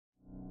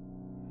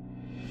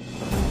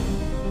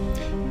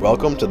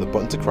Welcome to the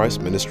Button to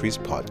Christ Ministries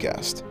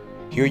podcast.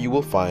 Here you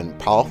will find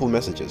powerful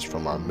messages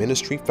from our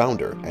ministry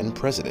founder and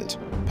president,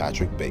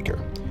 Patrick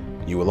Baker.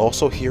 You will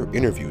also hear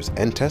interviews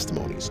and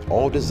testimonies,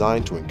 all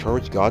designed to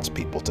encourage God's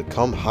people to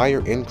come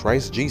higher in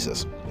Christ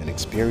Jesus and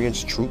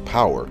experience true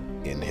power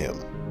in Him.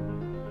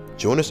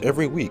 Join us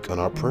every week on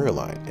our prayer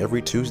line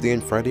every Tuesday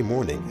and Friday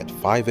morning at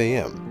 5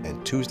 a.m.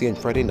 and Tuesday and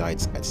Friday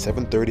nights at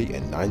 7:30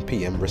 and 9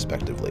 p.m.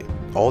 respectively.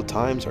 All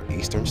times are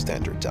Eastern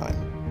Standard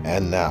Time.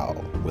 And now,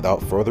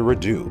 without further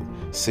ado,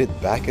 sit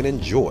back and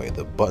enjoy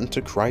the Button to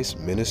Christ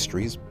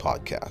Ministries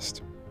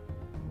podcast.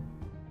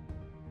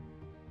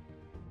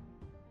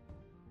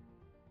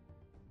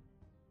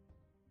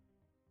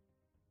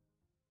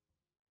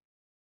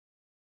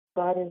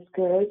 God is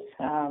good.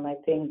 I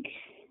think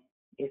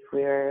if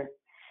we're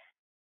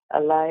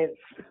alive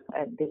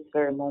at this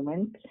very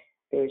moment,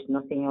 there's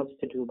nothing else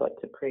to do but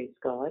to praise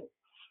God,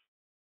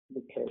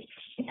 because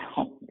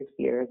this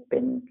year has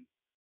been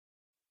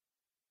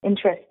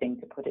interesting,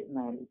 to put it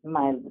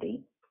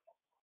mildly.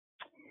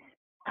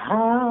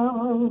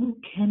 How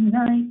can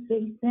I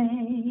say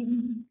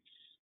thanks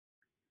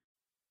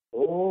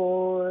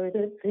for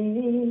the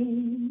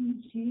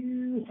things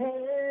you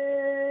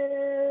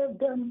have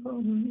done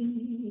for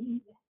me?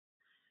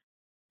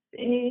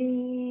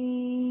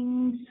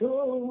 Things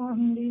so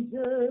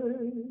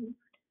undeserved,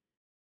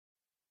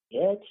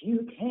 yet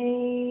you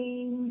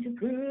came to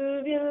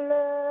prove your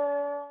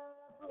love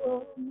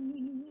for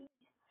me.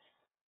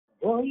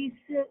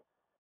 Voices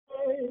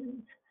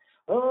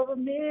of a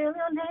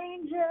million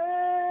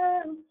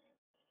angels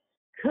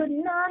could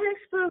not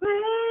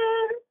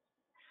express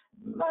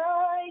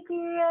my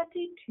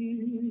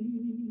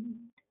gratitude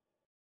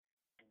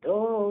and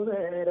all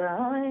that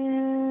I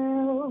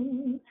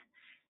am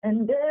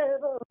and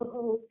ever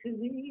hope to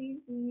be.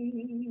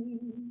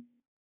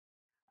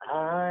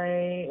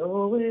 I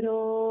owe it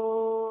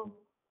all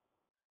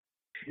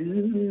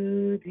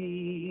to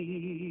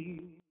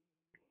Thee.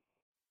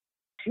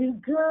 To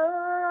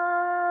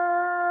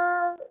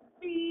God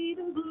be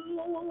the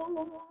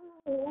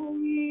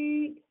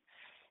glory.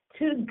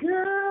 To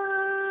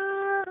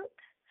God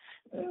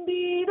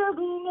be the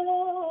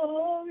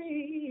glory.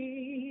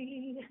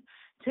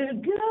 To God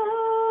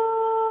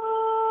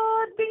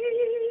be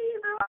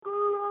the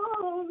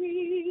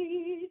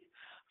glory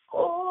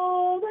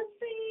for the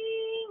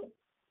things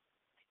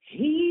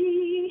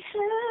He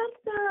has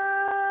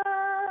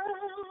done.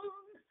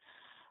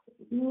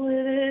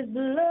 With His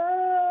blood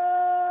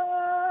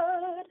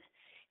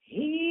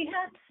He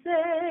hath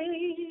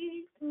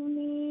saved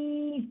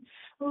me.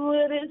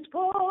 With His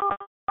power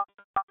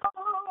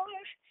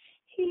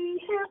He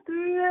hath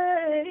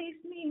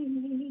raised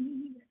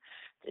me.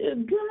 To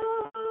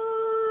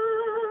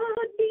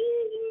God be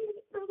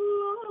the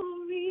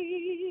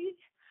glory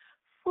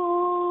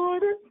for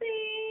the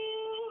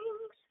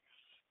things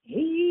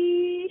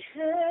He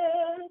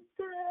has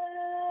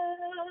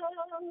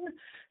done.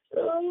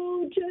 So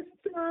just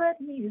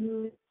let me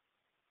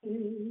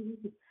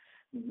live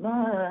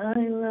my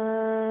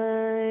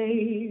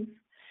life.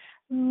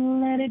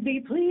 Let it be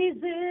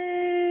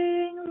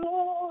pleasing,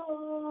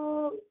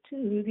 Lord,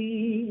 to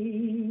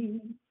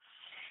Thee.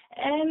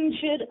 And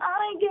should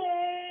I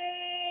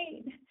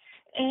gain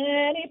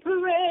any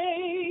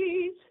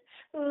praise,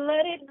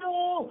 let it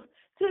go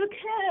to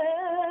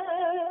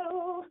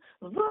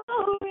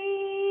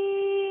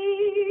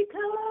Calvary,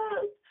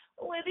 'cause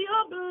with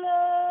your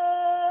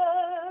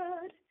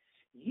blood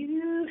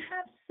you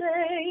have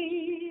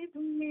saved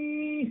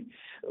me.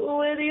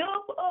 With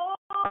your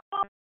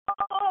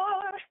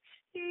power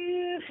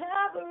you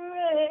have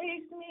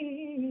raised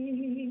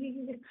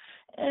me.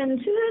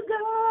 And to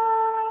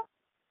God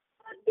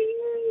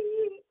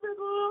be the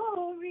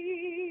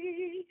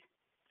glory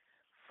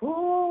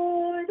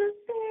for the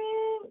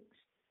things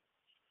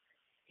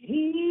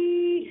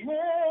He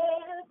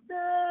has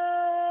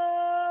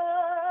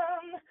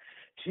done.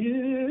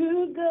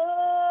 To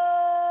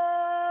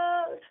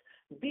God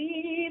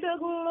be the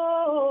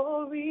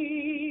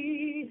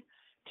glory.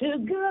 To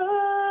God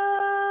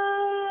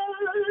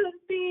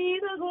be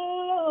the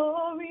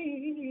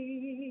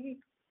glory.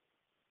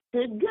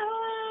 To God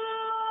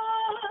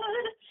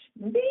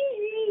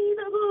be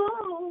the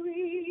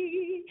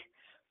glory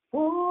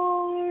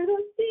for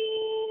the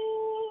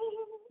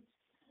things,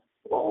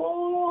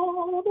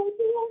 for the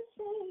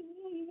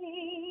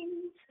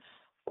blessings,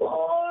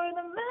 for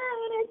the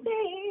many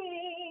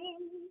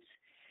things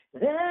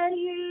that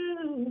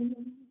you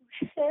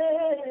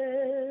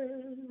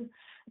have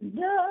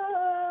done.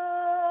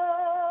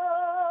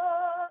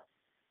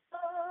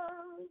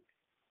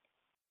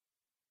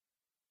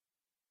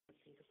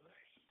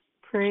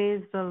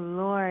 Praise the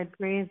Lord.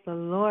 Praise the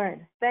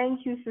Lord.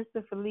 Thank you,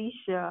 Sister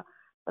Felicia,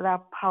 for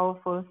that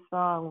powerful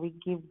song. We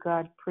give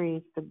God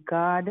praise. To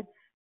God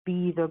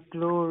be the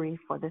glory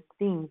for the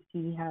things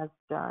He has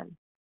done.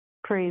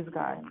 Praise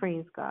God.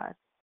 Praise God.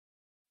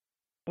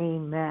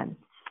 Amen.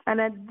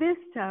 And at this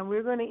time,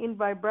 we're going to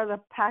invite Brother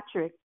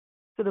Patrick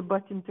to the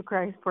Button to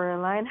Christ prayer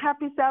line.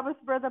 Happy Sabbath,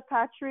 Brother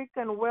Patrick,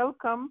 and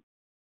welcome.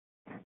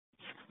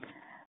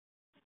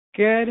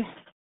 Good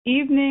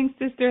Evening,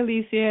 Sister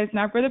Alicia. It's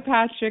not Brother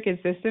Patrick,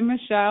 it's Sister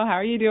Michelle. How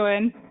are you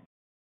doing?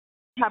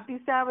 Happy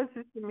Sabbath,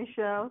 Sister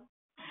Michelle.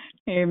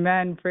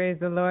 Amen. Praise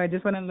the Lord.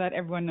 Just want to let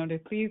everyone know to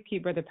please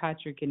keep Brother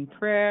Patrick in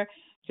prayer.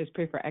 Just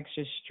pray for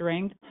extra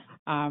strength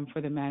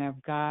for the man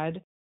of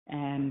God.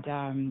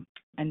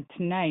 And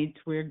tonight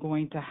we're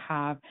going to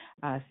have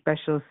a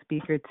special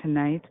speaker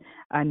tonight,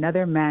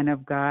 another man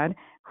of God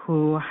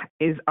who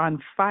is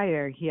on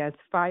fire. He has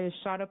fire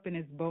shot up in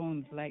his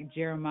bones like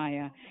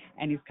Jeremiah,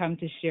 and he's come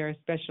to share a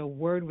special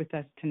word with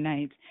us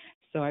tonight.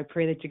 So I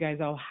pray that you guys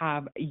all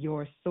have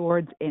your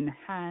swords in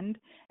hand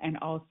and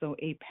also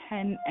a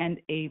pen and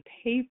a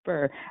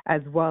paper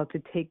as well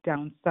to take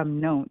down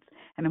some notes.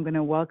 And I'm going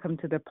to welcome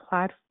to the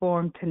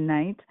platform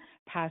tonight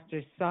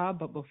Pastor Saul,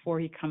 but before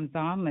he comes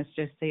on, let's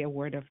just say a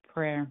word of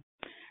prayer.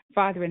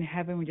 Father in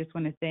heaven, we just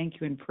want to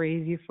thank you and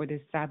praise you for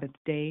this Sabbath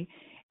day.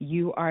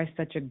 You are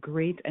such a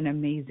great and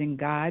amazing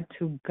God.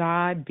 To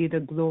God be the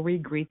glory,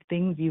 great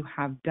things you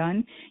have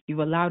done. You've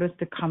allowed us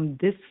to come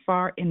this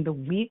far in the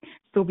week,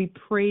 so we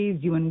praise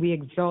you and we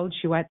exalt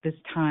you at this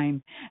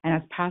time. And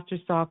as Pastor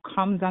Saul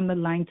comes on the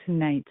line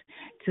tonight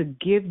to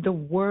give the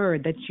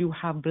word that you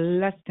have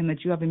blessed him,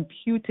 that you have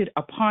imputed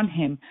upon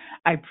him,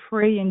 I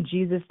pray in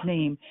Jesus'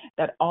 name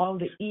that all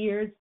the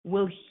ears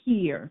will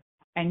hear,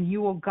 and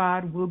you, O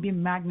God, will be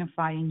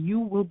magnified, and you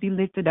will be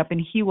lifted up, and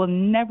he will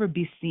never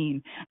be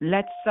seen.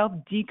 Let self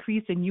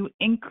decrease and you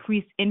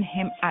increase in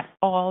him at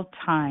all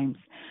times.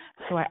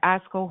 So I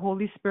ask, O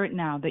Holy Spirit,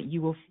 now that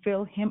you will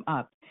fill him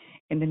up.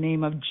 In the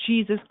name of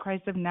Jesus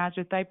Christ of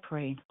Nazareth, I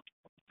pray.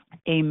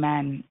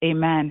 Amen.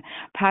 Amen.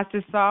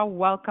 Pastor Saul,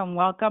 welcome,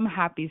 welcome.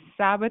 Happy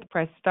Sabbath.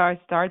 Press star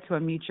to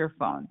unmute your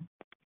phone.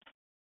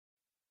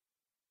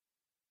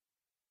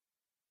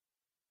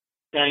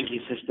 Thank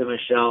you, Sister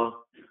Michelle.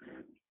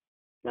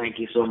 Thank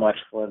you so much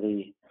for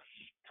the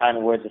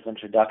kind words of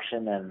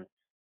introduction and,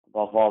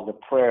 above all, the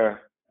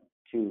prayer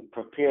to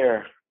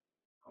prepare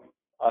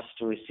us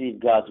to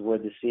receive God's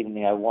word this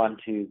evening. I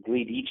want to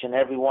greet each and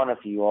every one of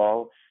you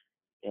all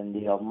in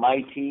the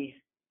almighty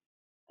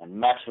and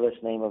matchless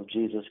name of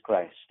Jesus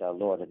Christ, our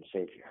Lord and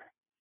Savior.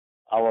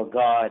 Our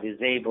God is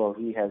able.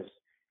 He has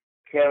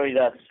carried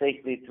us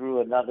safely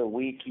through another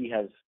week. He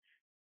has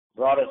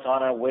brought us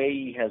on our way.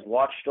 He has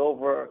watched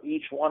over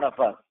each one of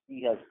us.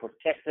 He has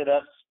protected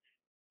us,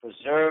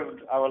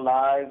 preserved our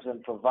lives,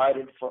 and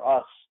provided for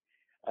us.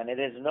 And it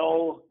is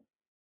no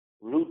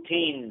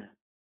routine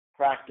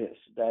practice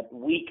that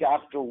week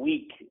after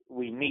week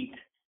we meet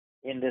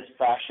in this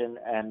fashion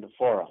and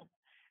forum.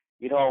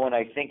 You know, when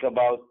I think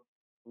about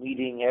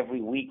meeting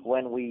every week,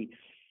 when we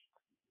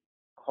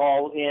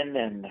call in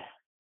and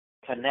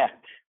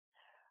connect,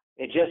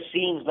 it just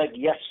seems like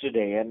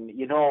yesterday. And,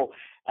 you know,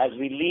 as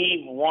we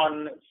leave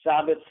one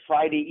Sabbath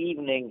Friday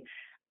evening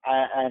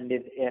and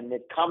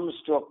it comes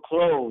to a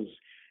close,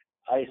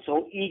 I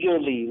so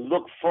eagerly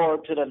look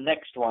forward to the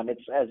next one. It's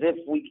as if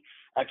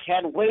I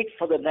can't wait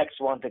for the next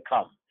one to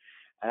come.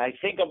 And I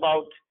think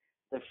about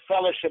the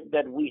fellowship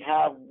that we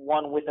have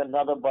one with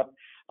another, but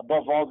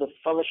above all, the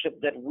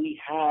fellowship that we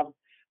have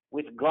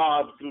with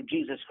God through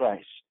Jesus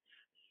Christ.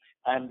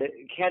 And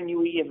can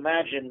you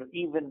imagine,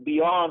 even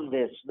beyond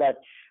this, that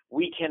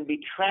we can be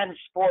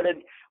transported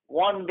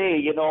one day?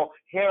 You know,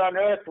 here on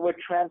earth, we're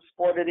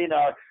transported in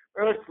our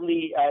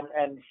earthly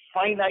and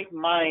finite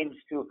minds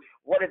to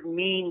what it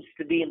means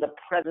to be in the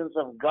presence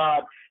of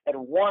God.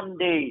 And one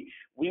day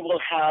we will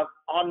have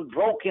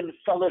unbroken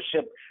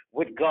fellowship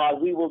with God.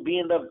 We will be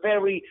in the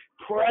very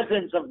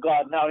presence of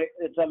God. Now,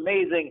 it's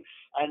amazing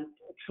and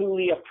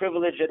truly a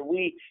privilege that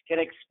we can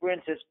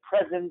experience His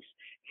presence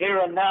here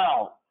and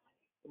now.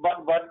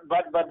 But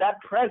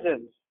that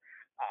presence,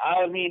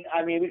 I mean,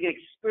 we can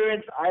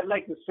experience. I'd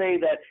like to say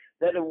that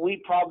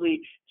we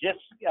probably just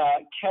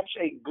catch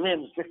a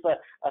glimpse, just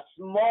a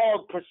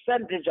small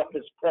percentage of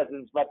His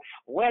presence. But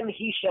when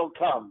He shall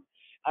come,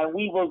 and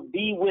we will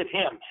be with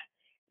Him,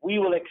 we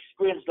will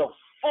experience the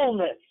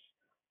fullness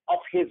of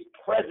His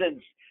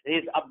presence,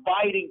 His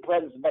abiding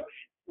presence. But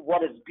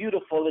what is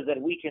beautiful is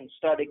that we can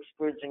start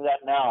experiencing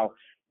that now,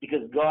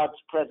 because God's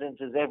presence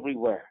is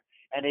everywhere,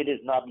 and it is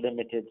not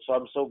limited. So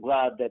I'm so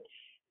glad that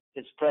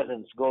His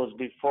presence goes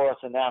before us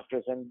and after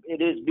us. And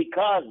it is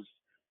because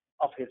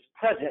of His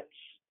presence,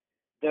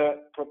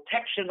 the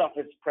protection of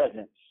His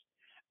presence,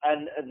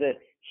 and the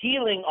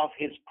healing of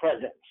His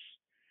presence,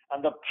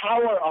 and the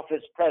power of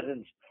His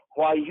presence,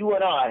 why you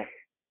and I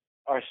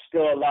are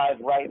still alive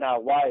right now,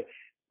 why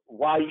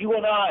you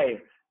and I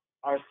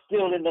are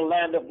still in the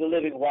land of the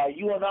living, why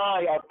you and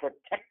I are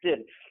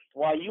protected,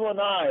 why you and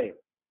I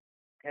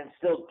can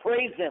still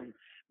praise Him,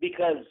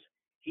 because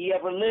He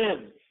ever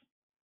lives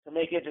to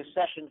make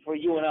intercession for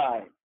you and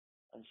I.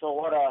 And so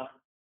what a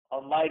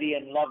almighty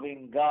and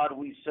loving God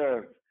we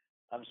serve.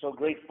 I'm so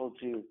grateful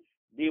to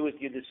be with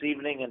you this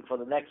evening, and for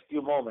the next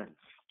few moments,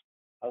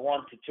 I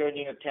want to turn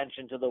your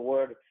attention to the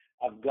Word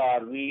of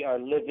God. We are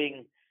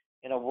living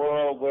in a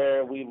world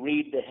where we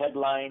read the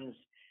headlines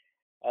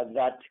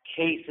that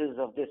cases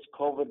of this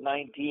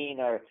COVID-19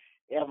 are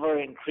ever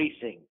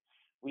increasing.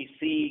 We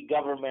see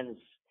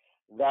governments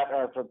that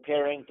are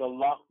preparing to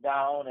lock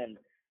down and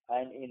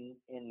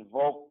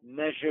invoke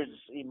measures,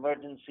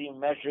 emergency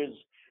measures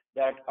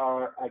that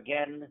are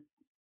again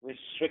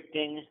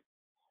restricting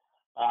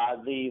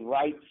the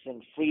rights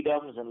and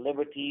freedoms and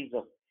liberties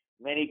of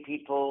many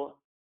people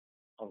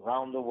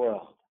around the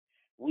world.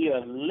 We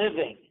are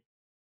living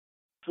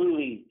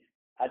truly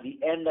at the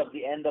end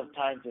of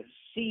time to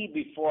see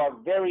before our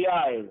very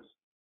eyes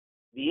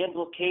the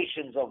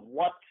implications of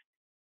what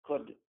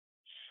could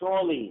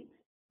surely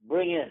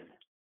bring in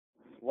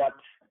what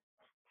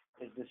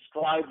is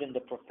described in the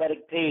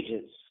prophetic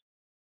pages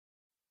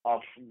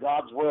of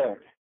God's Word,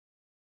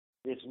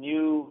 this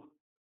new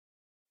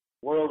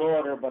world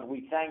order. But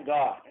we thank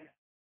God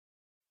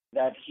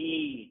that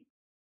He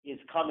is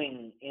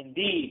coming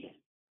indeed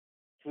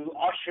to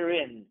usher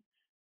in,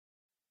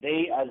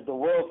 as the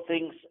world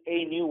thinks,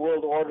 a new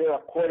world order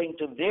according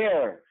to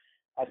their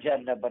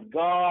agenda. But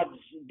God's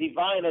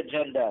divine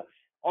agenda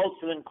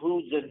also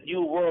includes a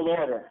new world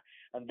order.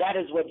 And that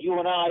is what you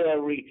and I are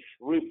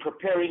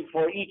preparing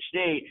for each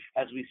day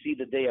as we see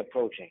the day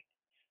approaching.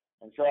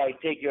 And so I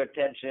take your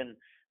attention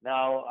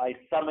now, I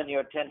summon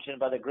your attention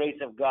by the grace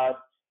of God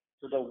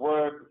to the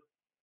Word,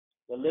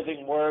 the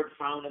living Word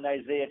found in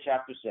Isaiah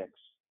chapter 6,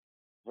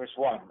 verse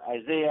 1.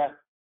 Isaiah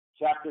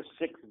chapter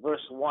 6,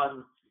 verse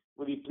 1.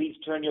 Will you please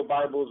turn your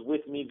Bibles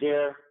with me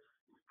there?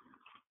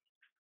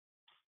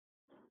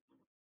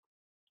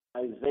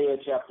 Isaiah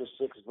chapter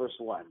 6, verse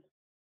 1.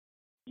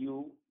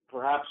 You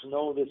perhaps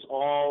know this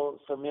all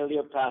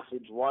familiar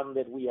passage, one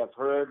that we have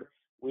heard,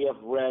 we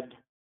have read,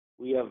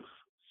 we have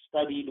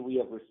studied, we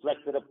have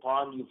reflected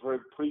upon, you've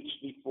heard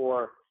preached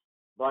before,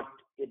 but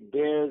it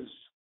bears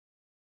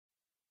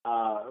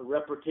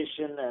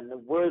repetition and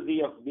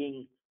worthy of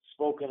being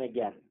spoken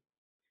again.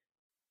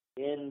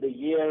 In the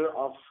year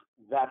of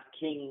that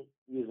King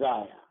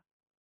Uzziah,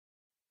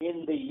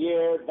 in the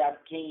year that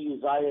King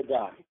Uzziah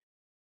died,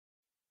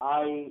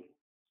 I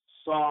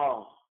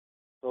saw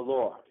the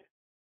Lord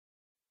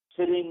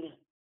sitting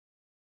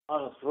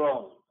on a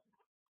throne,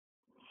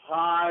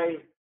 high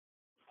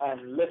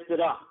and lifted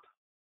up,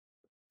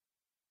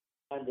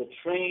 and the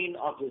train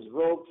of his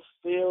robe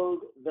filled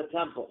the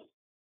temple.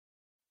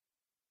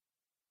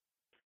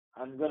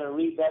 I'm going to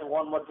read that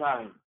one more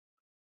time.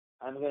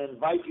 I'm going to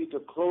invite you to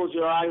close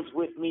your eyes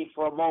with me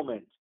for a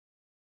moment.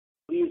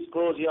 Please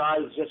close your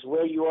eyes just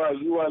where you are.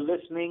 You are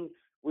listening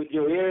with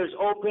your ears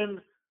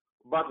open,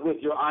 but with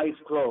your eyes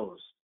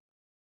closed.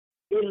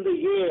 In the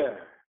year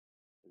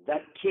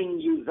that King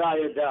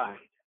Uzziah died,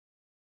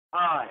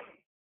 I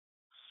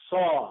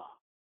saw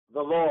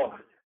the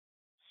Lord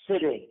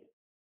sitting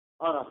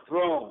on a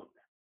throne,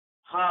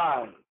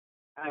 high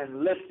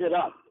and lifted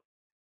up,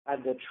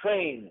 and the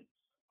train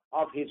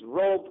of his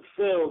robe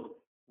filled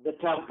the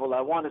temple.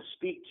 I want to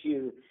speak to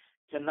you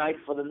tonight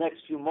for the next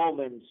few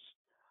moments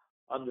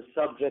on the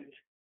subject,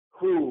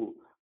 who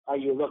are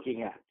you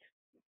looking at?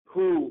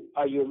 Who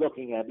are you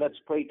looking at? Let's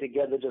pray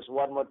together just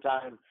one more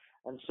time.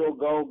 And so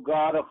go,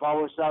 God of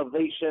our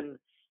salvation,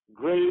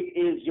 great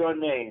is your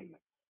name,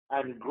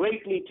 and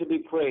greatly to be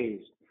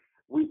praised.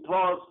 We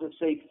pause to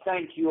say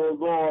thank you, O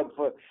Lord,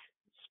 for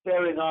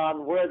sparing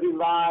on worthy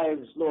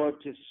lives, Lord,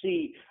 to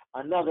see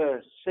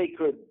another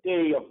sacred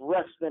day of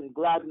rest and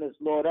gladness,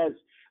 Lord, as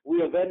we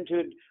have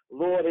entered,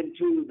 Lord,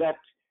 into that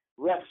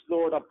rest,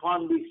 Lord,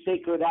 upon these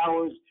sacred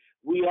hours.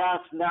 We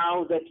ask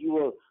now that you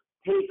will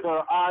take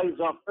our eyes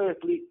off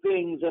earthly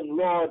things and,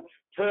 Lord,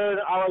 turn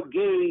our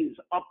gaze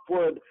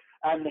upward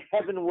and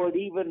heavenward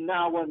even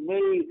now, and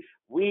may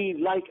we,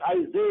 like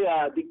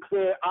Isaiah,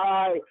 declare,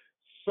 I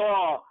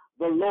saw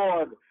the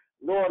Lord,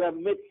 Lord,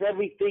 amidst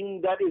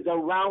everything that is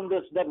around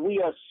us that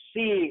we are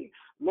seeing,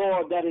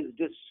 Lord, that is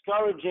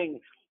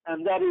discouraging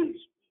and that is,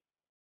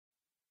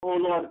 oh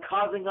Lord,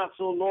 causing us,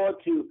 oh Lord,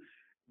 to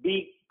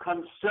be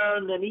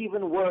concerned and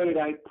even worried.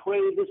 I pray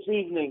this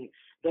evening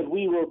that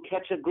we will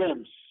catch a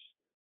glimpse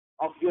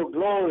of your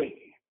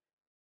glory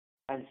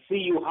and see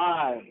you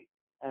high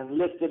and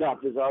lifted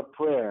up is our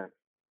prayer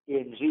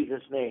in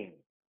Jesus' name.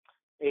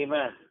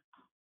 Amen.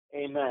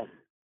 Amen.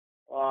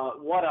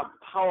 What a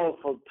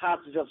powerful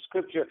passage of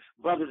Scripture,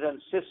 brothers and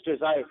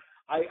sisters.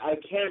 I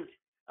can't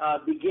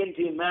begin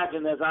to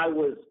imagine as I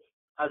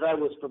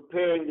was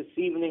preparing this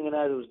evening and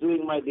as I was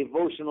doing my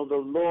devotional, the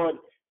Lord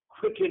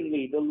quickened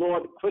me. The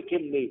Lord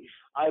quickened me.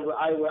 I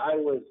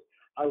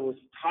was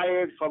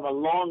tired from a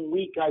long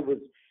week. I was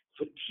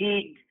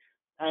fatigued.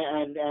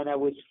 And I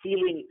was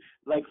feeling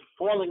like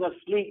falling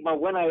asleep. But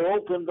when I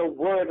opened the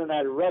Word and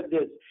I read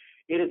this,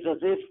 it is as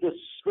if the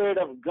Spirit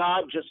of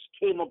God just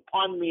came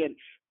upon me and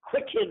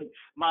quickened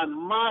my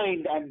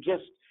mind, and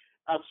just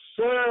a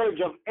surge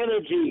of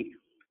energy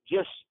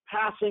just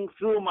passing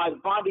through my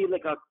body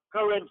like a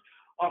current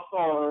of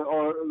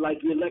or like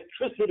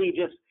electricity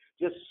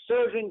just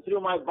surging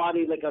through my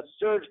body like a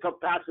surge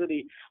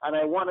capacity. And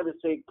I wanted to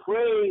say,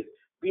 praise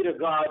be to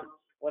God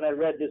when I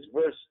read this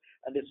verse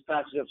and this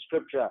passage of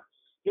Scripture.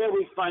 Here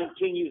we find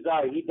King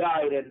Uzziah. He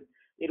died, and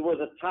it was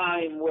a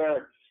time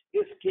where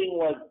this king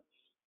was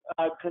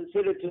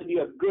considered to be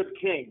a good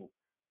king.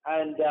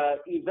 And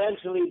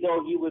eventually,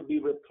 though, he would be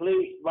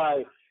replaced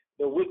by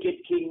the wicked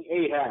King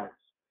Ahaz.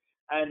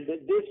 And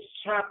this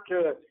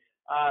chapter,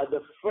 the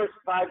first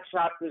 5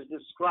 chapters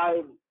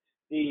describe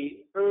the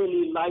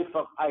early life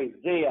of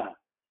Isaiah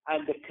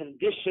and the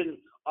condition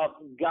of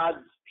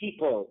God's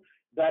people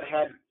that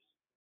had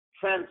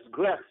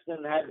transgressed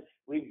and had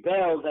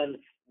rebelled, and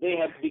they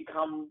had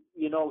become,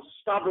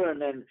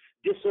 stubborn and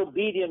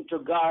disobedient to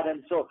God.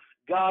 And so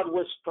God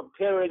was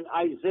preparing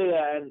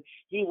Isaiah, and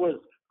he was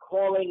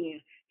calling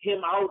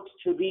him out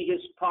to be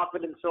his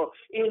prophet. And so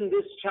in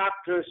this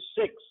chapter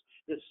 6,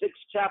 the 6th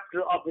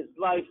chapter of his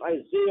life,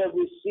 Isaiah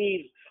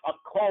receives a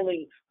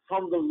calling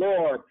from the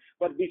Lord.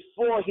 But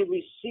before he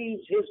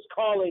receives his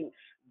calling,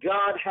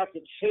 God had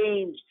to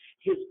change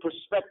his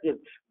perspective.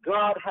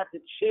 God had to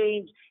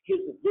change his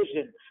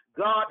vision.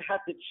 God had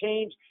to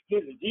change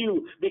his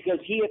view, because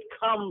he had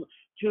come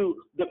to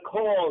the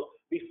call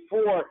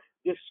before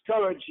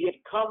discouraged. He had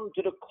come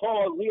to the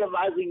call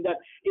realizing that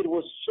it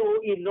was so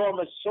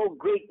enormous, so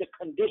great. The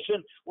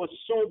condition was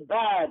so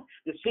bad.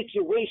 The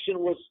situation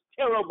was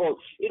terrible.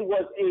 It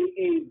was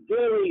a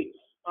very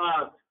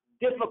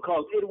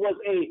difficult, it was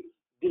a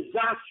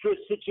disastrous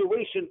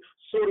situation,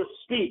 so to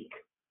speak.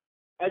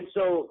 And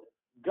so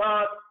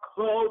God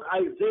called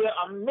Isaiah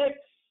amidst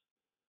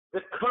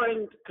the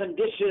current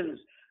conditions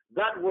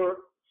that were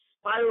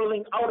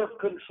spiraling out of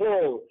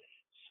control.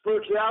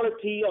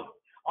 Spirituality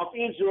of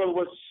Israel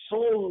was so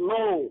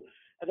low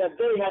that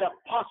they had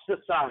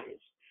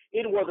apostatized.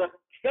 It was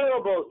a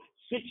terrible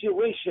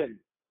situation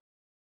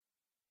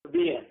to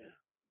be in.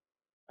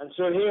 And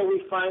so here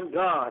we find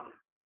God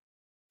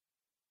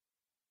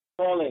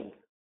calling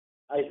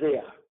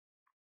Isaiah.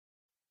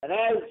 And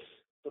as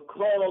the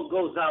call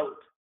goes out,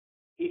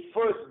 he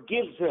first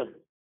gives him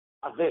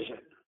a vision.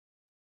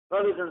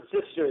 Brothers and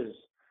sisters,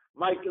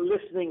 my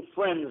listening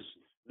friends,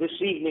 this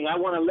evening, I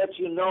want to let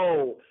you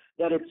know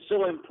that it's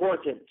so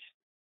important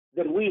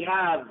that we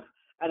have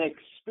an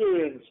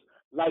experience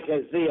like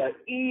Isaiah.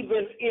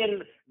 Even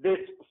in this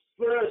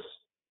first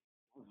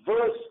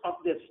verse of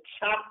this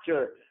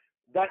chapter,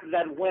 that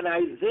when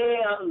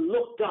Isaiah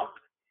looked up,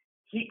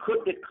 he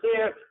could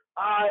declare,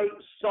 I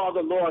saw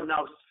the Lord.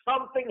 Now,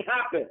 something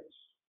happens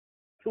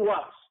to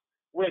us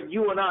when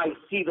you and I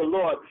see the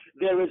Lord.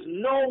 There is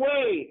no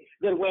way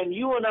that when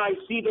you and I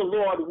see the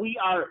Lord, we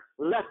are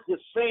left the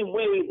same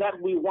way that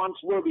we once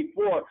were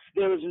before.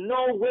 There is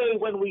no way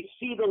when we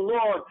see the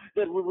Lord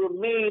that we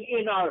remain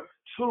in our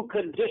true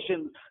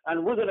conditions.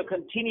 And we're going to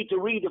continue to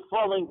read the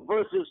following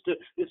verses to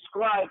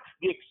describe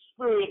the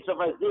experience of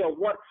Isaiah,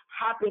 what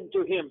happened to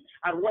him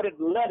and what it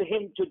led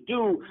him to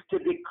do, to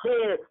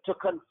declare, to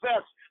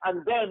confess,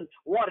 and then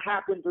what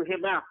happened to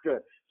him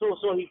after.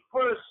 So he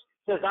first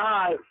says,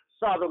 I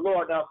saw the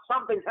Lord. Now,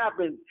 something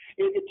happens.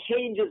 It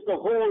changes the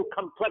whole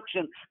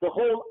complexion. The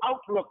whole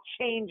outlook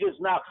changes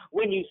now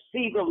when you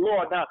see the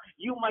Lord. Now,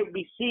 you might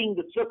be seeing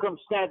the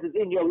circumstances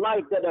in your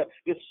life that are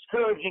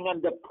discouraging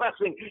and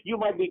depressing. You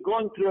might be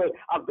going through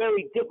a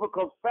very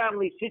difficult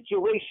family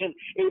situation,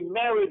 a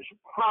marriage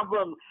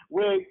problem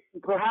where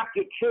perhaps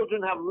your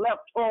children have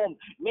left home.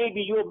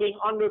 Maybe you're being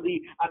under the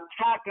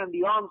attack and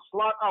the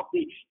onslaught of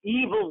the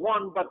evil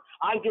one. But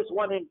I just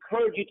want to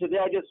encourage you today.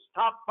 I just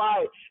stopped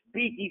by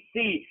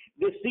BTC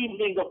this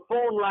evening, the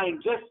phone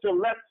line, just to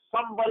let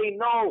somebody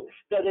know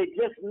that they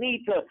just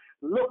need to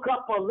look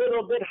up a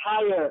little bit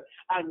higher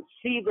and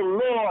see the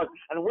Lord.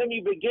 And when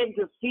you begin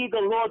to see the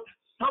Lord,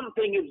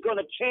 something is going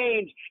to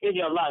change in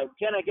your life.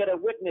 Can I get a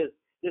witness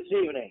this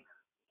evening?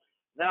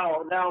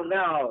 Now,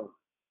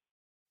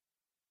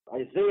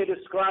 Isaiah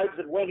describes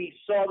that when he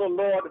saw the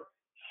Lord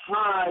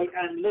high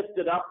and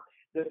lifted up,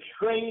 the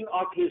train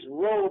of his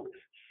robe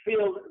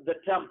filled the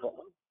temple.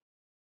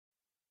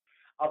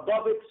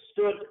 Above it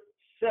stood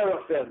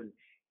seraphim.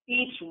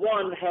 Each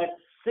one had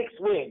 6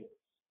 wings.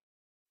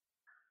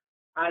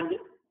 And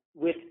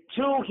with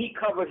 2 he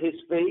covered his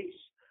face,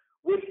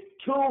 with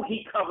 2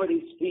 he covered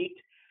his feet,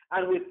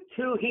 and with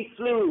 2 he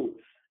flew.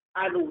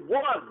 And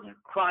one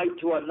cried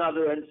to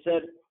another and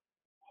said,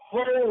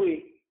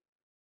 Holy,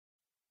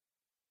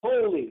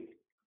 holy,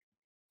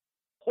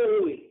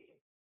 holy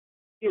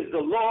is the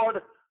Lord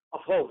of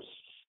hosts.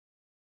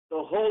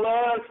 The whole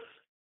earth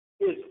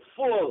is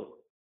full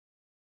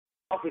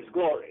of his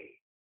glory.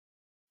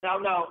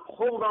 Now,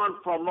 hold on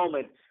for a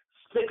moment.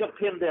 Stick a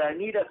pin there. I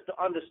need us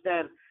to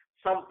understand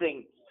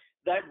something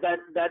that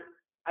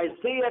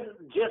Isaiah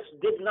just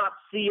did not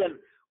see an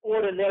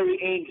ordinary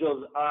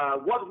angel.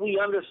 What we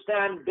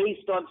understand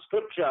based on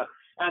Scripture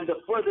and the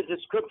further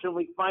description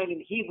we find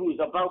in Hebrews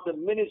about the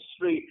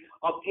ministry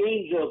of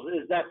angels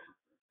is that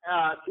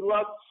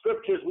throughout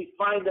Scriptures we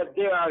find that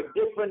there are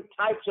different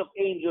types of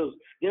angels.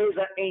 There is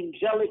an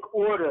angelic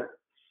order.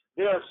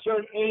 There are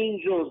certain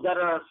angels that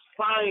are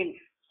assigned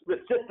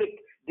specific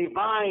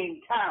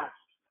divine tasks.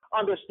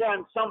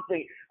 Understand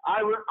something.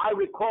 I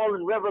recall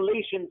in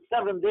Revelation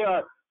 7 there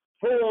are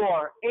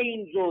 4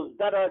 angels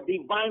that are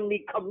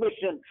divinely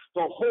commissioned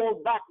to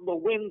hold back the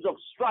winds of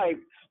strife.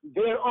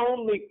 Their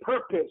only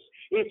purpose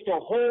is to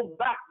hold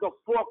back the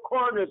 4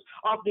 corners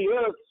of the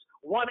earth's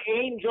One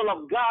angel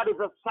of God is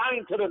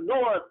assigned to the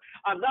north,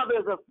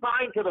 another is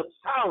assigned to the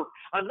south,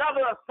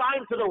 another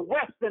assigned to the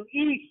west and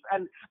east,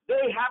 and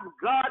they have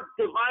God's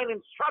divine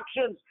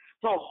instructions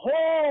to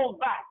hold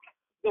back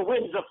the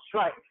winds of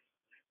strife.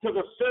 To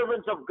the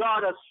servants of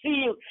God, a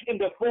seal in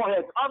their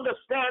foreheads.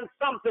 Understand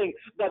something,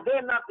 that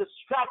they're not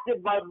distracted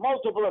by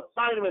multiple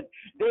assignments.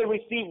 They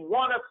receive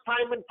one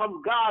assignment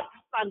from God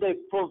and they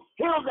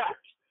fulfill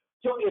that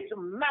to its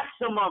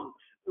maximum,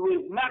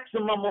 with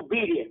maximum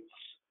obedience.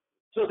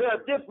 So there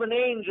are different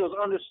angels,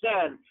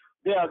 understand.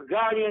 There are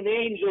guardian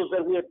angels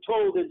that we are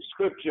told in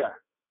Scripture.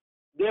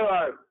 There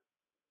are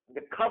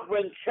the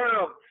covering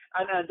cherub,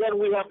 and then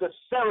we have the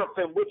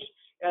seraphim, which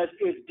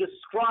is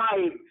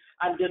described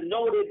and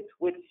denoted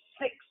with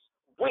 6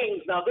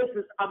 wings. Now this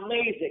is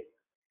amazing.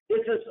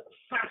 This is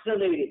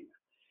fascinating.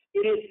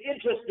 It is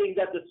interesting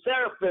that the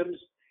seraphims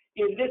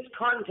in this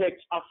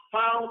context are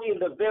found in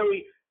the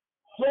very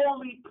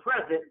holy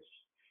presence,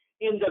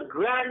 in the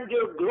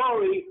grandeur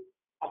glory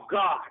of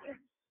God,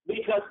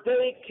 because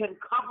they can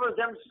cover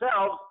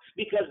themselves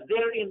because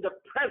they're in the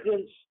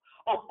presence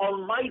of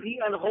Almighty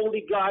and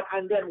Holy God.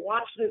 And then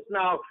watch this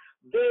now.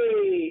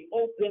 They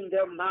open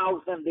their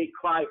mouths and they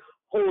cry,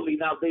 holy.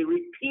 Now they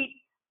repeat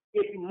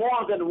it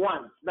more than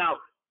once. Now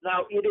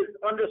it is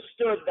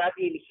understood that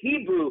in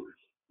Hebrew,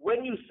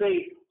 when you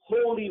say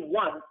holy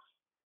once,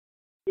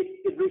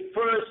 it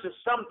refers to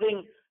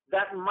something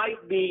that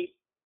might be,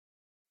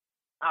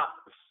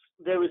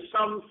 there is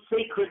some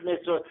sacredness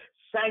or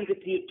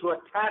sanctity to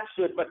attach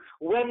to it. But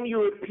when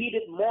you repeat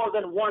it more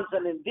than once,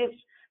 and in this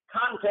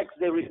context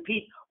they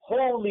repeat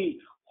holy,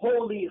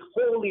 holy,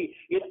 holy,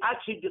 it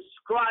actually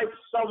describes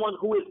someone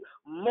who is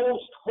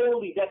most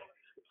holy, that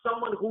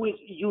someone who is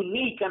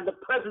unique, and the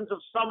presence of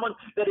someone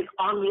that is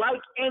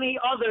unlike any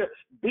other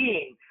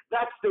being.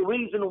 That's the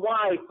reason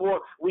why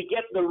we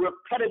get the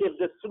repetitive,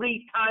 the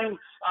 3-time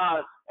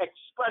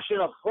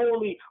expression of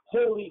holy,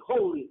 holy,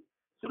 holy.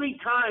 3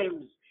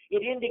 times.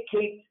 It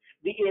indicates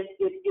the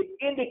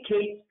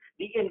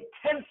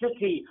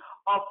intensity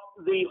of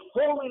the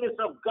holiness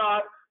of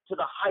God to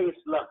the highest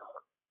level.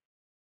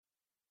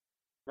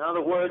 In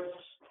other words,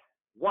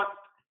 what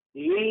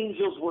the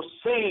angels were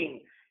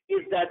saying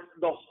is that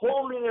the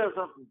holiness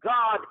of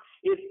God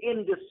is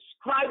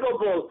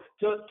indescribable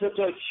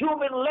to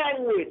human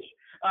language.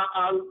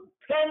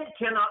 Pen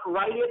cannot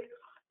write it,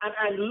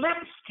 and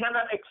lips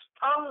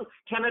tongue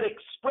cannot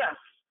express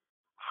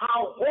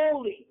how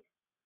holy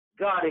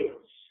God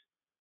is.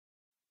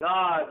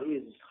 God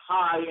is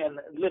high and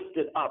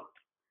lifted up.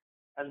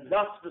 And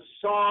thus the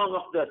song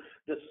of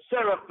the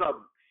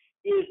seraphim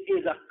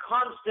is a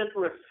constant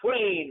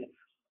refrain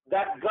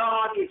that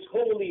God is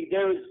holy.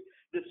 There is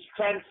this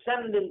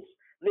transcendence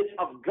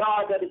of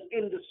God that is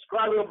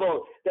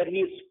indescribable, that He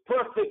is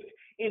perfect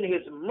in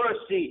His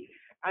mercy,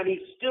 and He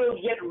still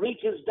yet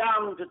reaches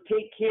down to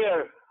take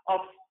care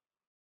of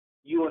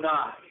you and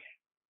I.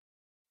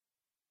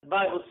 The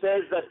Bible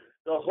says that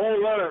the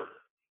whole earth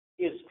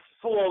is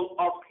full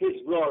of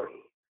His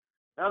glory.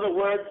 In other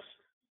words,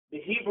 the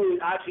Hebrew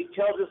actually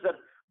tells us that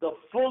the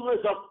fullness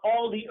of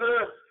all the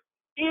earth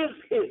is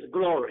His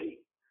glory.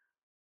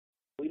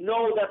 We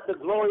know that the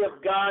glory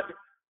of God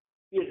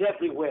is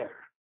everywhere.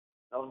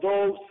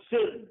 Although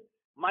sin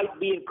might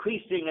be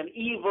increasing and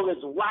evil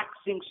is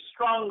waxing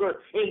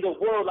stronger in the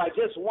world, I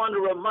just want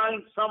to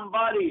remind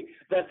somebody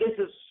that this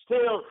is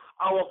still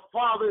our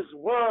Father's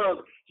world.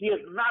 He has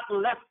not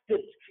left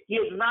it. He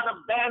has not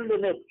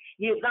abandoned it.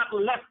 He has not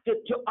left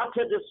it to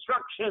utter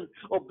destruction,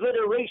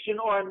 obliteration,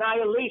 or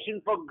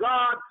annihilation, for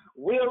God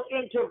will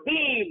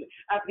intervene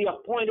at the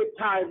appointed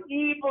time.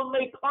 Evil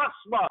may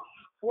prosper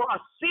for a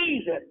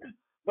season,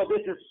 but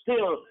this is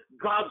still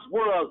God's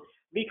world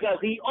because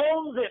He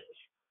owns it.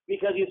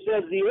 Because He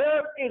says, the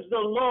earth is the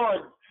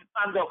Lord's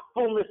and the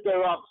fullness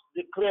thereof,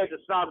 declared the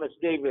psalmist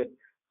David.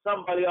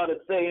 Somebody ought to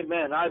say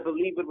amen. I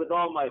believe it with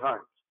all my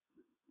heart.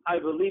 I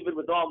believe it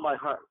with all my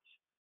heart.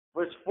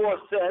 Verse 4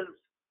 says,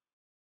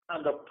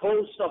 and the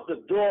posts of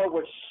the door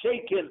were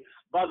shaken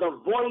by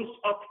the voice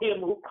of him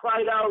who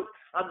cried out,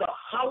 and the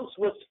house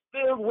was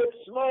filled with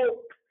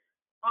smoke.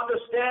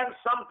 Understand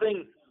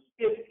something.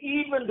 If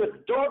even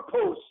the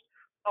doorposts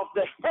of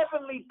the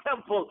heavenly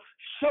temple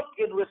shook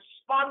in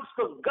response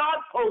to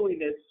God's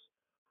holiness,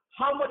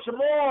 how much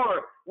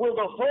more will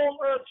the whole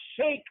earth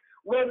shake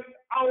when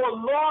our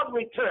Lord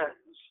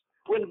returns,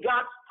 when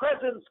God's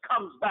presence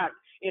comes back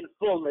in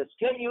fullness?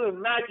 Can you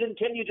imagine?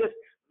 Can you just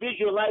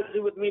visualize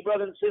it with me,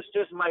 brothers and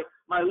sisters,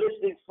 my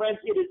listening friends?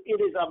 It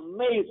is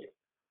amazing.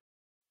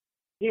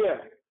 Here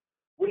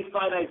we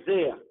find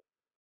Isaiah.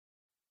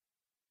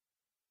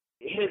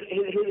 His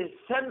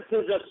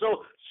senses are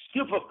so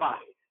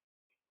stupefied.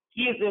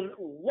 He is in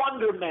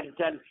wonderment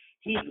and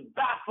he's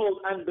baffled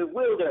and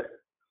bewildered.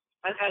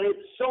 And it's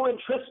so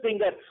interesting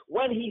that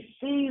when he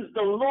sees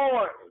the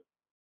Lord,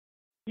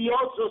 he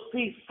also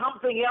sees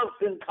something else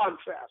in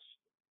contrast.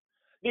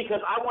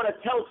 Because I want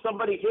to tell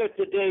somebody here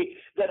today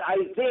that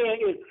Isaiah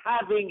is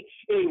having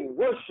a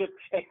worship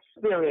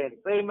experience.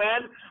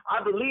 Amen.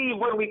 I believe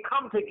when we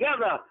come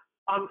together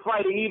on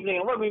Friday evening.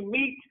 And when we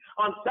meet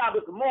on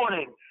Sabbath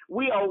morning,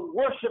 we are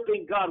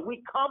worshiping God.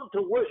 We come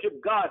to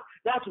worship God.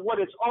 That's what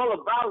it's all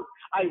about.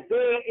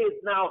 Isaiah is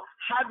now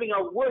having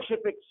a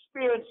worship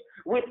experience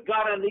with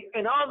God. And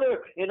in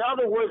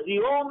other words,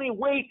 the only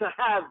way to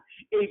have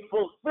a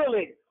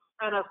fulfilling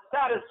and a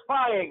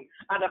satisfying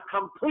and a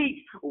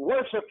complete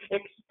worship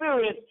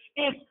experience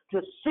is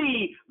to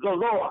see the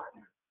Lord.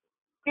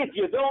 If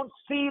you don't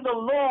see the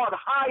Lord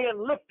high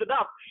and lifted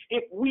up,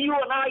 if you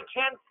and I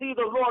can't see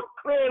the Lord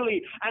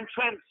clearly and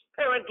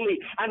transparently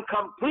and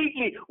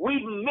completely,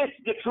 we've missed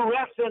the true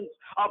essence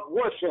of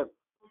worship.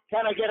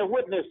 Can I get a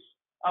witness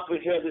up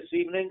in here this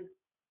evening?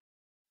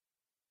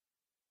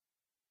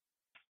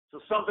 So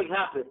something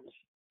happened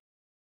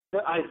to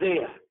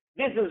Isaiah.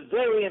 This is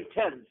very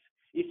intense.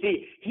 You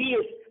see, he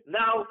is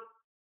now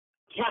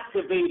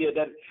captivated,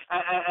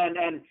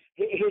 and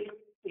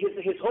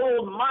his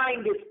whole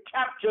mind is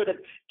captured and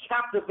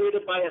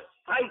captivated by a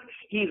sight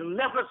he's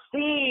never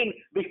seen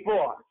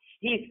before.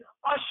 He's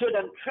ushered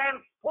and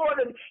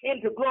transported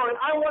into glory.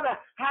 I want to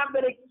have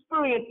that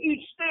experience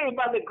each day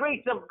by the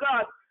grace of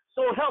God.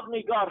 So help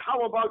me, God.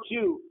 How about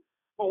you?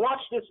 Well,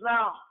 watch this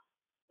now.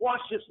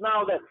 Watch this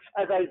now, that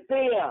as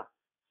Isaiah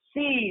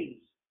sees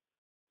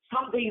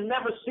something he's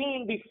never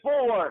seen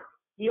before,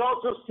 he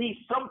also sees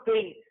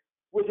something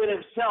within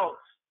himself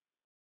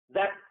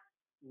that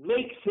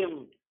makes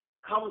him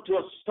come to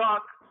a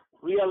stark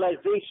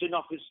realization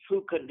of his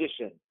true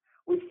condition.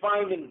 We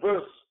find in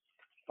verse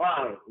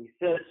 5, he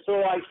says,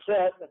 "So I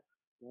said,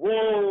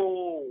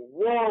 woe,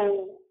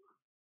 woe,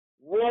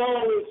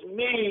 woe is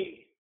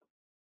me,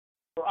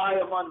 for I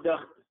am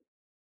undone,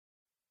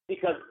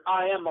 because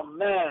I am a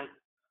man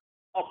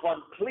of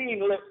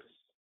unclean lips,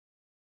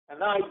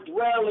 and I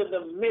dwell in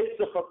the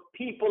midst of a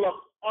people of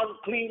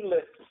unclean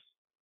lips.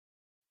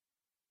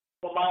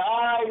 For my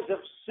eyes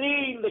have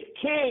seen the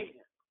King,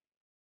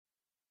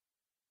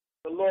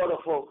 the Lord of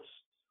hosts."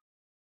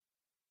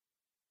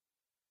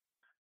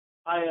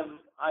 I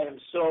am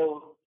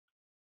so,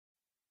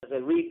 as I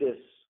read this,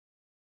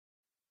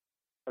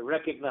 I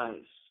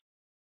recognize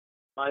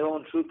my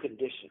own true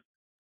condition.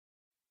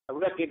 I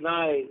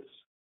recognize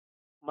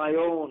my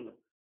own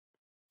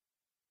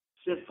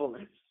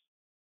sinfulness.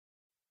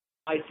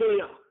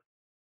 Isaiah,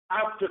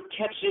 after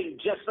catching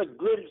just a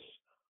glimpse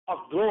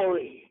of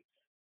glory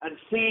and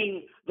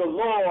seeing the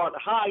Lord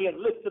high and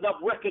lifted up,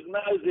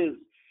 recognizes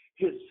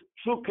his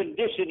true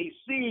condition. He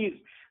sees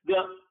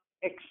the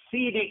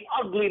exceeding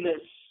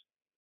ugliness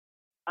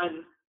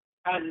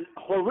and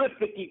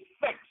horrific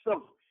effects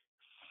of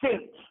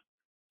sin.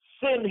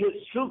 Sin,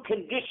 his true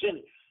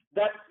condition,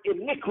 that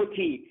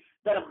iniquity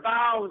that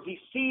abounds. He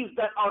sees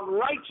that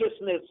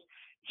unrighteousness.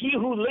 He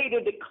who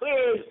later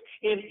declares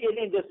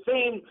in the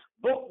same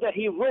book that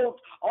he wrote,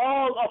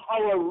 all of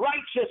our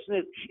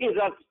righteousness is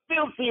as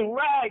filthy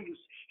rags.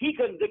 He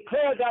can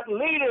declare that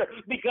later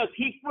because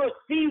he first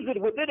sees it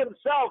within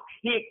himself.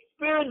 He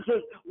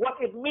experiences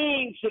what it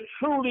means to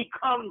truly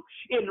come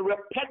in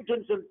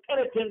repentance and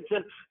penitence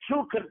and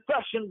true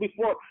confession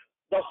before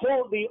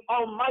the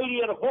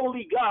Almighty and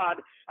Holy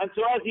God. And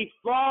so as he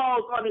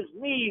falls on his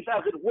knees,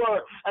 as it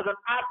were, as an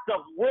act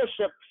of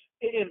worship,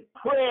 in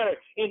prayer,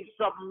 in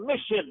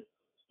submission,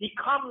 he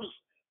comes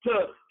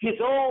to his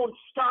own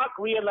stark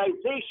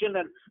realization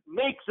and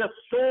makes a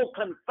soul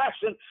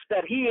confession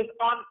that he is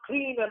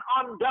unclean and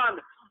undone.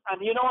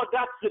 And you know what?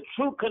 That's the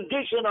true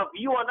condition of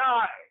you and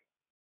I.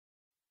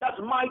 That's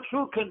my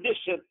true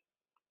condition.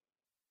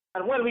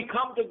 And when we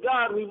come to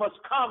God, we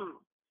must come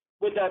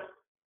with that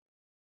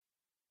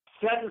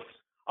sense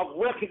of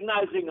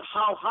recognizing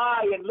how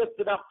high and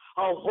lifted up,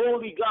 how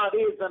holy God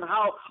is, and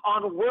how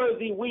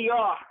unworthy we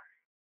are.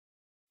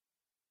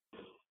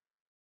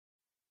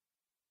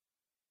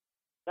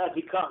 As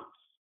he comes,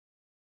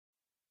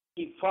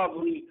 he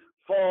probably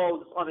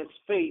falls on his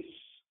face,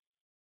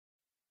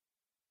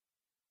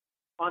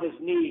 on his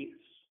knees,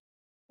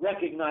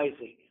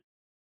 recognizing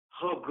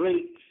how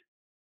great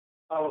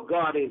our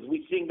God is.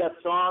 We sing that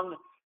song,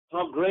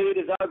 "How great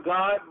is our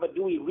God," but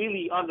do we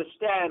really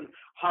understand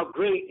how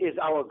great is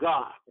our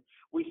God?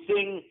 We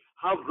sing,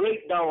 "How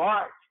great thou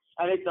art,"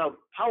 and it's a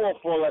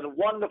powerful and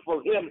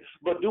wonderful hymn,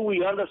 but do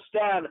we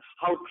understand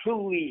how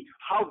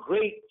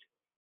great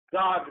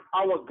God,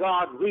 our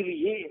God,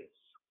 really is?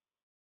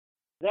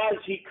 And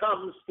as he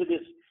comes to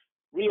this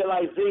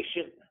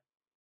realization,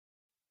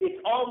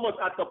 it's almost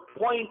at the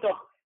point of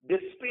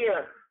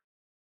despair.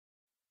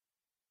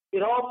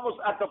 It's almost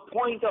at the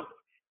point of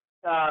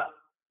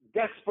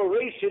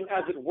desperation,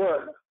 as it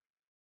were.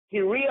 He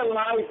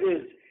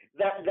realizes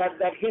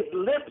that his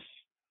lips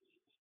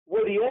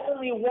were the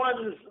only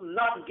ones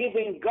not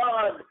giving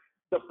God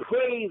the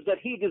praise that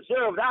he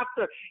deserved.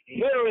 After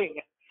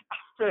hearing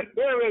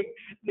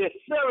the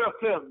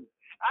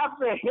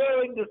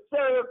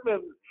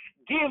seraphim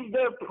give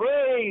their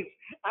praise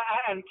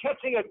and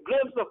catching a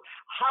glimpse of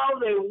how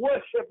they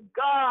worship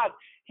God,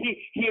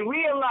 he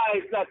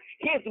realized that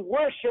his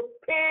worship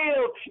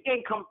paled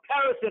in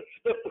comparison.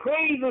 The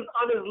praises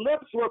on his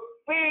lips were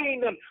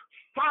faint and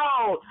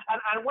foul.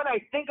 And when I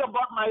think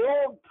about my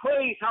own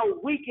praise, how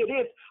weak it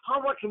is,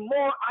 how much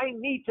more I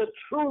need to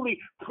truly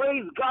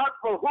praise God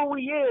for who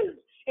He is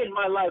in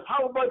my life.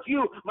 How about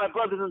you, my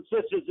brothers and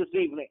sisters, this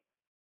evening?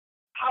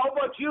 How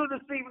about you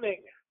this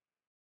evening?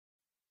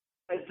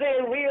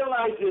 Isaiah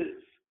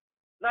realizes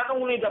not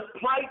only the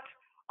plight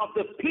of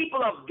the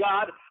people of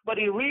God, but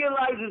he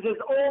realizes his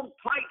own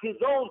plight, his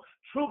own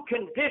true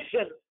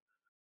condition.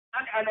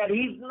 And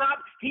he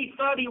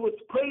thought he was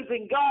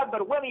praising God,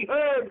 but when he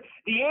heard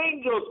the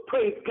angels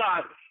praise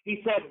God,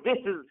 he said, this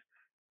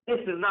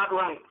is not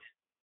right.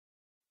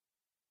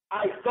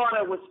 I thought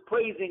I was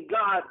praising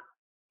God,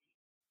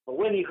 but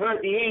when he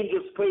heard the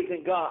angels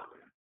praising God,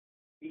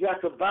 he had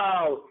to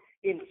bow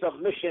in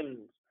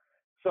submission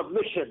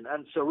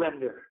and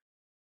surrender.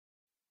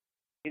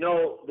 You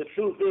know, the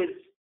truth is,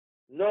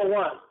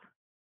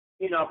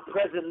 nobody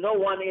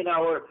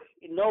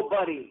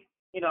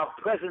in our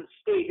present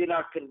state, in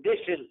our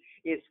condition,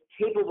 is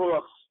capable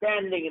of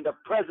standing in the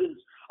presence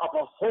of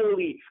a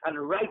holy and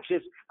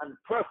righteous and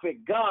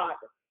perfect God.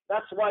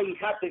 That's why he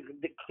had to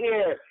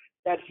declare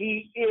that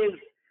he is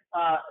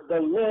the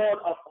Lord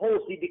of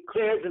hosts. He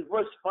declares in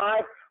verse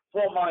 5,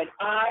 for mine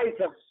eyes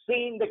have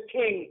seen the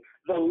King,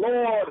 the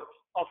Lord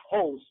of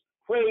hosts.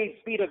 Praise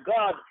be to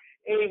God.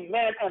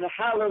 Amen and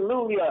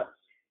hallelujah.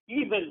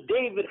 Even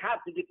David had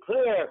to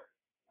declare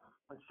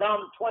in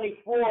Psalm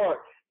 24,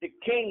 the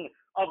King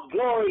of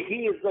glory,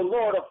 he is the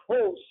Lord of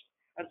hosts.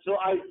 And so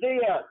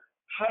Isaiah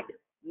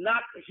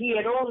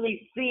had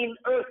only seen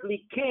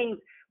earthly kings,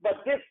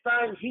 but this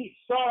time he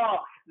saw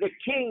the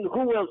King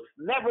who will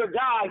never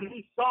die.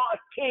 He saw a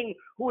King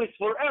who is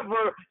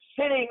forever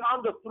sitting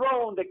on the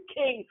throne, the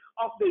King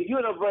of the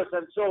universe.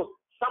 And so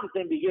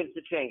something begins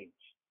to change.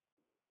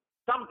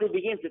 Something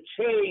begins to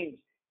change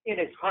in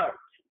his heart.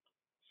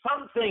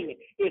 Something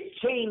is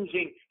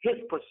changing his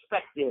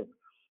perspective.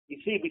 You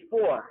see,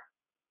 before,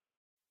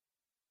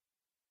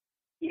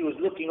 he was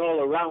looking all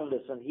around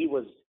us, and he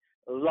was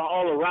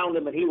all around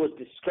him, and he was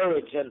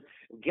discouraged and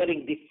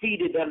getting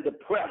defeated and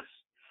depressed.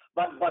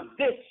 But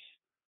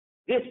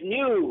this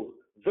new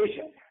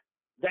vision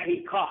that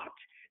he caught,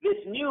 this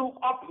new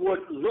upward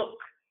look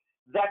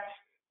that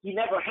he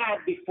never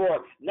had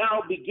before,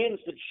 now begins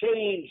to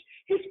change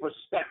his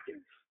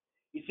perspective.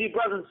 You see,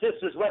 brothers and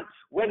sisters,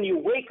 when you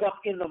wake up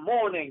in the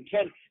morning,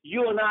 can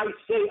you and I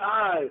say,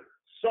 I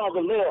saw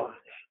the Lord?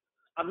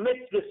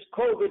 Amidst this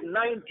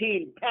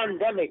COVID-19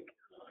 pandemic,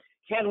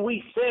 can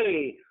we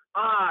say,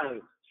 I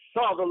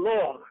saw the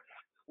Lord?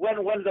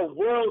 When the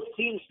world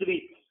seems to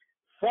be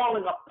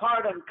falling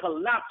apart and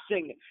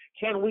collapsing,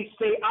 can we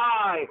say,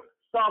 I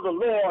saw the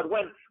Lord?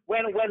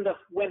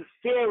 When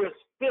fear is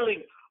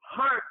filling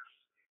hearts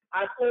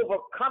and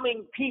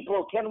overcoming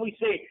people, can we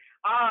say,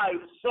 I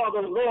saw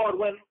the Lord?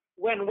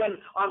 When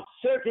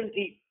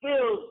uncertainty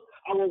fills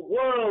our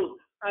world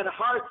and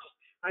hearts,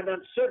 and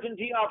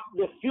uncertainty of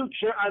the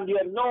future and the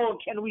unknown,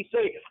 can we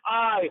say,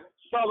 I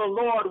saw the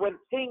Lord? When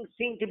things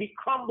seem to be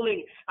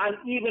crumbling and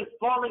even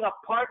falling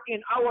apart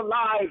in our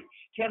lives,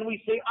 can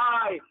we say,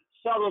 I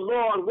saw the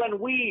Lord?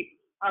 When we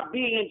are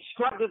being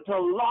instructed to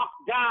lock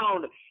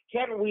down,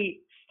 can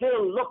we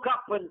still look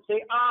up and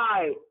say,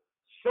 I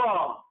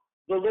saw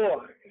the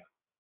Lord?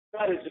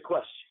 That is the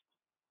question.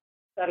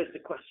 That is the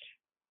question.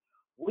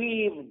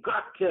 We've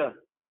got to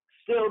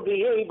still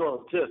be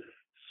able to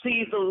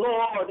see the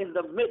Lord in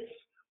the midst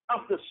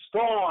of the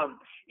storm.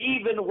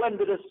 Even when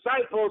the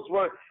disciples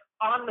were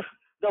on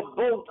the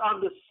boat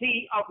on the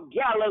Sea of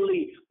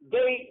Galilee,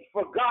 they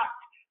forgot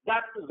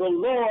that the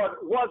Lord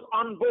was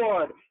on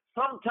board.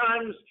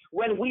 Sometimes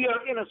when we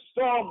are in a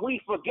storm, we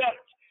forget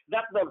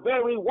that the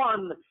very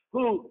one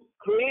who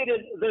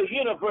created the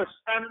universe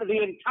and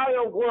the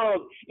entire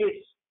world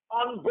is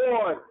on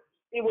board.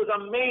 It was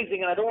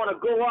amazing, and I don't want to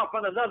go off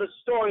on another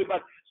story,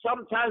 but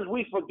sometimes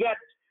we forget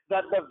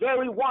that the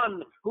very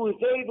one who is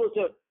able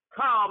to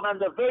calm, and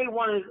the very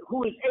one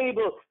who is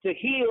able to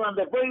heal, and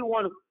the very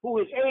one who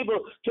is able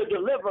to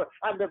deliver,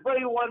 and the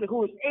very one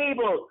who is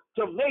able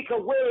to make a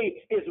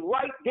way is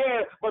right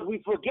there, but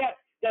we forget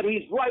that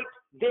he's right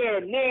there,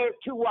 near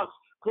to us,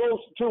 close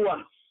to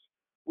us.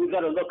 We've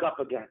got to look up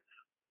again.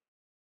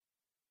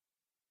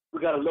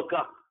 We've got to look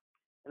up.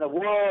 In a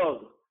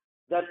world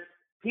that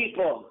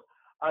people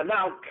are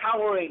now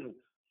cowering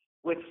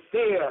with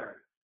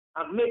fear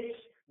amidst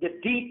the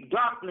deep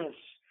darkness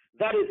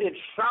that is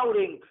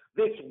enshrouding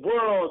this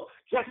world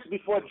just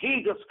before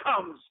Jesus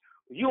comes,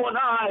 you and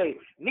I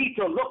need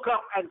to look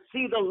up and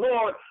see the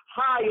Lord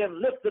high and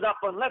lifted up,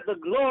 and let the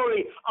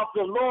glory of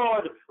the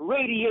Lord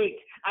radiate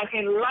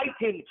and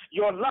enlighten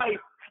your life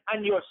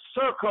and your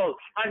circle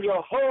and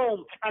your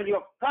home and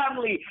your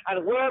family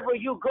and wherever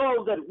you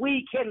go, that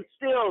we can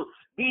still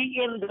be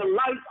in the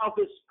light of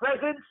His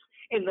presence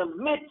in the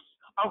midst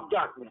of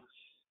darkness.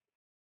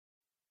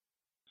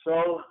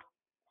 So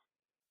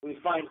we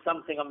find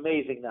something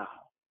amazing now.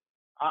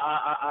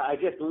 I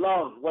just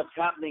love what's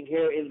happening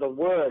here in the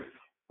Word.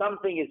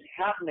 Something is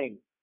happening.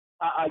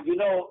 As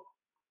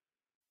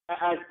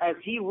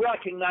he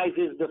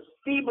recognizes the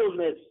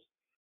feebleness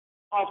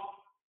of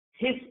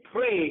his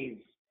praise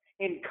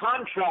in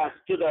contrast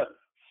to the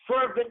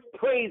fervent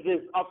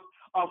praises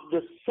of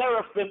the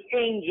seraphim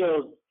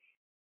angels,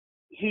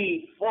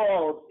 he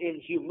falls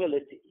in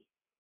humility.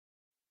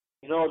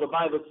 You know, the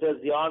Bible says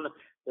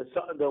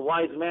the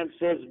wise man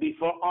says,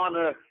 before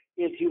honor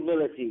is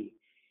humility.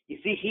 You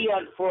see, he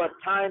had for a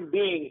time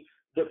being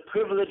the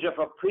privilege of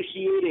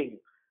appreciating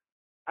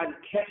and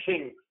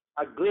catching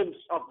a glimpse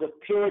of the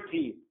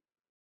purity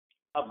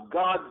of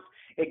God's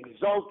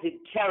exalted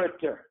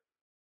character.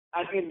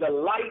 And in the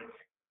light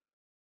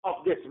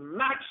of this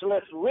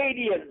matchless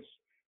radiance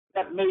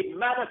that made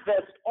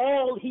manifest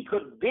all he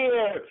could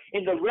bear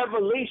in the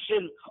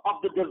revelation of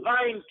the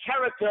divine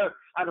character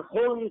and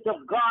holiness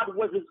of God,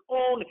 was his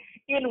own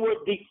inward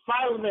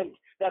defilement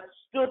that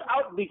stood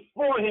out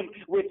before him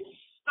with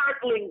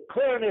startling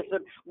clearness.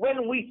 And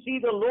when we see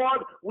the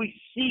Lord, we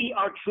see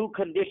our true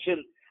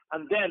condition.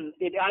 And then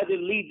it either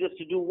leads us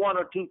to do one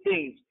or two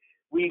things.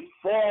 We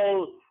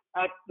fall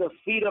at the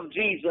feet of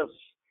Jesus,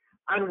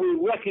 and we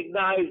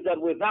recognize that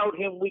without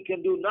him we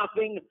can do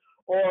nothing,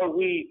 or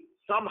we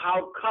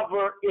somehow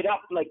cover it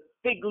up like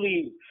fig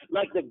leaves,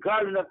 like the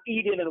Garden of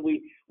Eden, and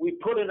we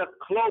put in a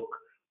cloak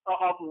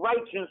of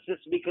righteousness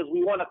because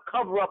we want to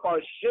cover up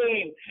our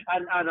shame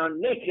and our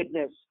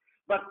nakedness.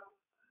 But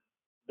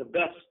the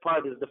best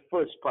part is the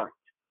first part,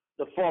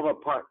 the former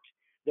part,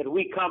 that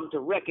we come to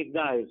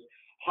recognize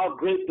how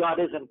great God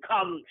is and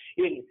come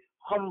in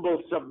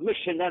humble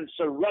submission and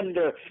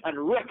surrender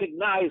and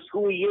recognize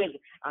who he is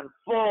and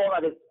fall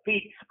at his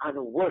feet and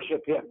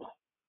worship him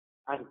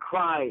and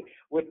cry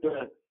with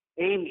the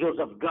angels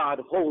of God,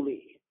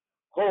 holy,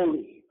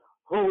 holy,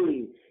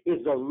 holy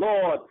is the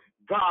Lord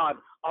God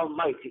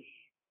Almighty.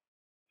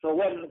 So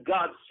when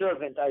God's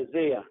servant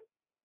Isaiah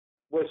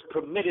was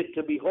permitted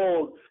to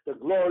behold the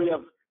glory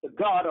of the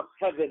God of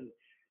heaven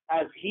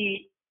as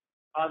he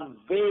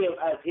unveiled,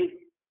 as his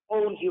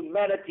own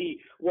humanity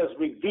was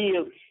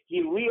revealed,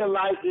 he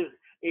realizes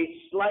in a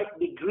slight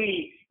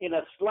degree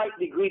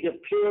the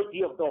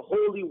purity of the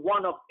Holy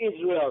One of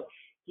Israel.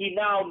 He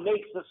now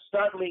makes a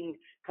startling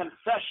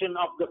confession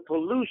of the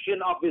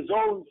pollution of his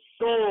own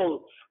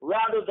soul.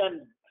 Rather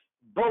than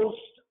boast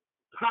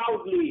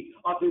proudly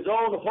of his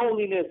own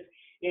holiness,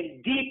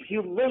 in deep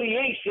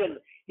humiliation,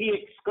 he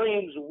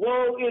exclaims,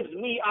 "Woe is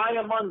me, I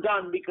am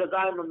undone, because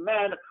I am a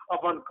man of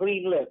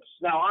unclean lips."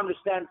 Now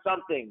understand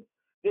something.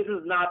 This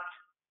is not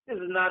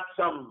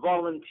some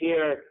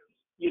volunteer,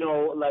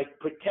 like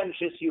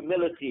pretentious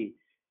humility.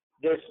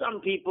 There's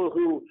some people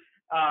who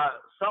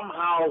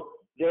somehow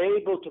they're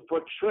able to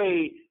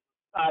portray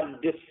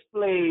and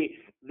display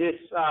this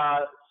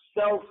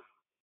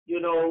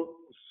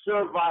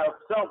servile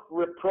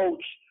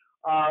self-reproach,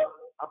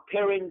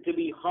 appearing to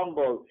be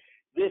humble.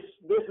 This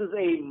is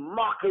a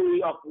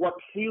mockery of what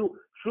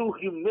true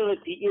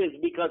humility is,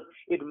 because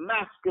it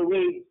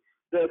masquerades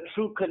the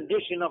true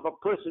condition of a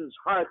person's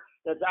heart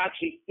that's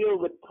actually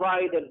filled with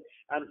pride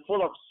and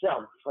full of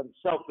self and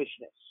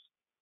selfishness.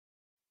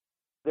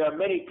 There are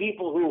many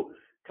people who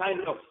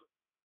kind of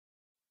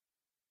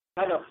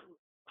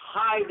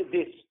hide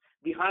this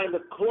behind the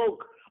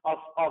cloak of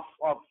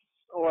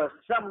or a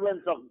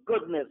semblance of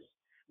goodness,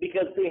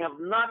 because they have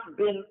not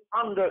been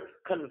under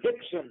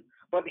conviction.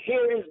 But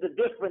here is the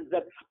difference,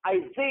 that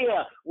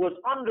Isaiah was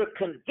under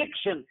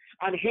conviction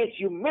and his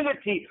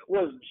humility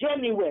was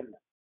genuine.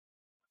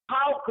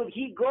 How could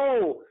he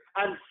go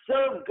and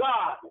serve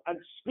God and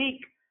speak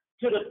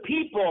to the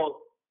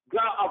people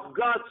of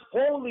God's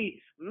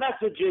holy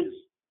messages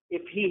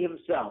if he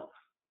himself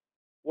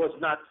was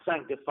not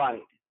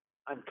sanctified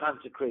and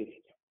consecrated?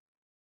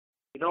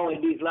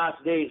 In these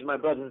last days, my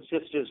brothers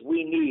and sisters,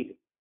 we need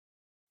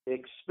to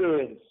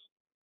experience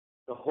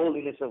the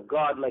holiness of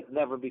God like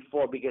never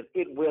before, because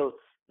it will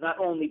not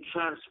only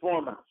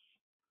transform us,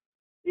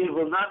 it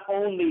will not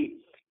only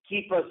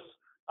keep us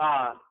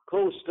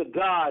close to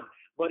God,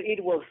 but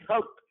it will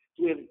help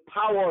to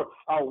empower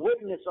our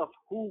witness of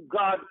who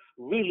God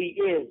really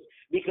is,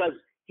 because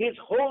his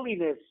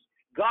holiness,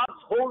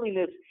 God's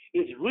holiness,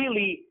 is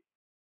really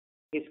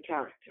his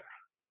character.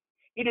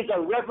 It is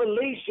a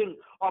revelation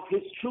of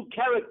his true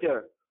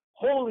character.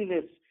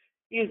 Holiness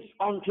is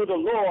unto the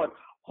Lord.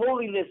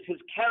 Holiness,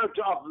 his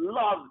character of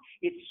love,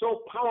 it's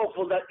so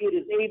powerful that it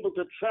is able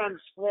to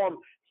transform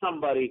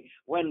somebody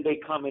when they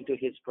come into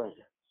his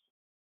presence.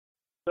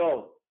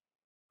 So,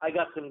 I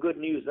got some good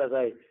news as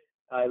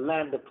I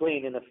land the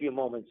plane in a few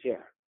moments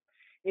here.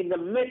 In the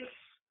midst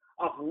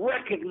of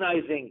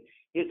recognizing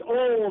his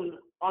own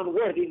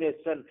unworthiness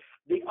and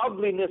the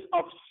ugliness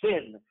of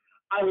sin,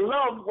 I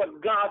love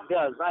what God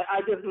does.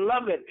 I just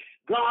love it.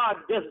 God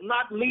does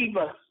not leave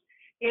us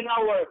in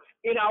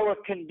our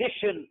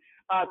condition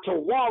to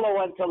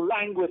wallow and to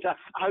languish.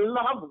 I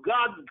love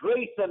God's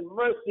grace and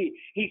mercy.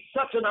 He's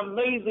such an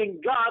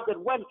amazing God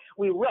that when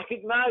we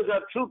recognize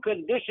our true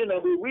condition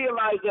and we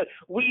realize that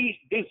we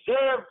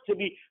deserve to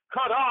be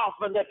cut off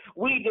and that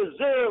we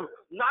deserve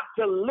not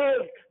to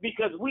live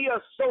because we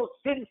are so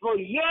sinful,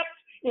 yet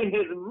in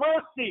his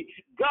mercy,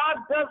 God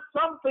does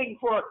something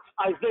for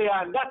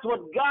Isaiah, and that's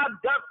what God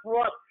does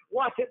for us.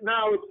 Watch it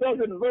now. It says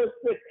in verse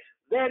 6,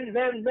 Then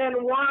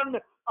one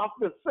of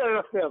the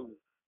seraphim,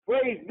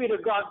 praise be to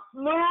God,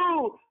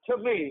 flew to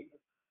me,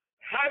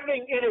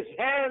 having in his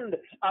hand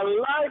a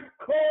live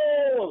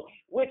coal,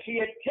 which he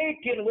had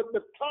taken with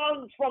the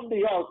tongs from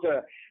the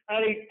altar.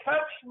 And he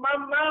touched my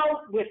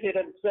mouth with it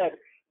and said,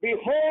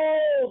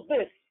 Behold,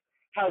 this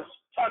has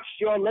touched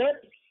your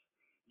lips.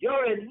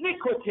 Your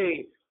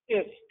iniquity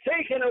is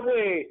taken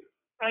away,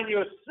 and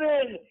your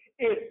sin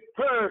is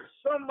purged.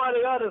 Somebody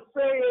ought to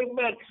say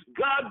amen.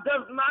 God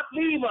does not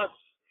leave us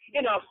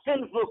in a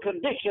sinful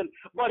condition,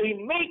 but he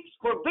makes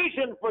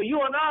provision for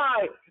you and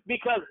I,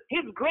 because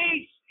his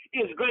grace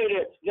is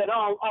greater than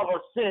all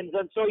our sins.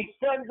 And so he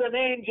sends an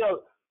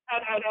angel,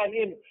 and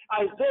in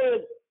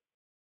Isaiah's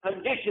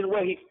condition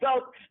where he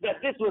felt that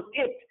this was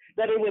it,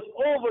 that it was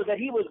over, that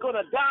he was going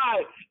to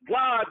die,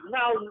 God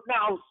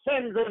now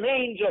sends an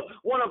angel,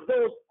 one of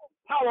those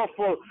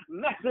powerful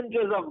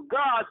messengers of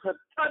God, to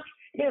touch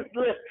his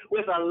lips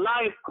with a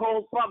live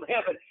coal from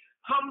heaven.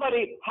 How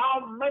many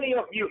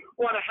of you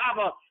want to have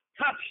a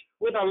touch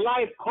with a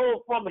live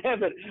coal from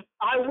heaven?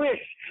 I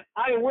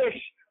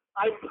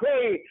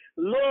pray,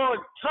 Lord,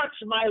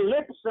 touch my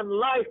lips and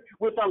life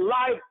with a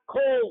live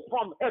coal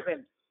from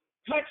heaven.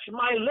 Touch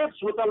my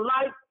lips with a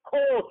live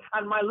coal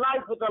and my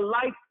life with a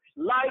live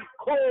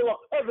coal of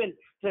heaven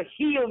to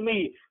heal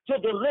me, to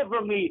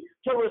deliver me,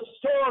 to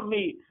restore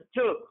me,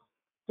 to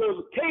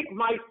take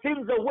my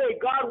sins away.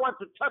 God wants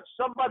to touch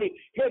somebody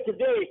here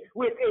today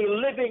with a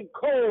living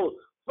coal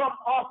from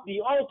off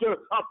the altar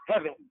of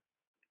heaven.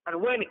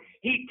 And when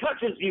he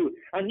touches you,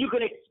 and you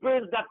can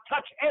experience that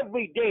touch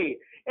every day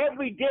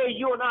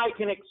you and I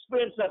can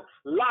experience that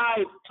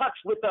live touch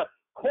with the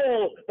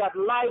coal, that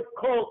live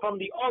coal from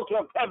the altar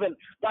of heaven.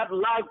 That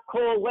live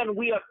coal, when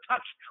we are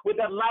touched with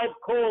that live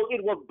coal,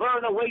 it will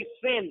burn away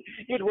sin.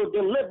 It will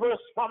deliver us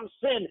from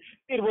sin.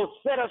 It will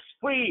set us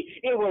free.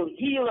 It will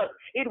heal us.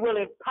 It will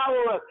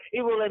empower us.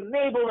 It will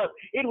enable us.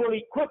 It will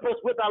equip us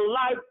with a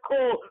live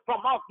coal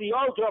from off the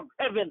altar of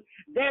heaven.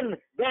 Then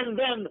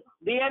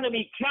the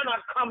enemy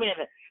cannot come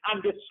in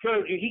and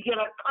discourage you. He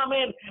cannot come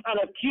in and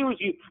accuse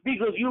you,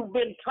 because you've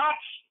been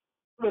touched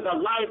with a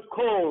live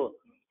coal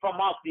from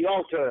off the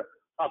altar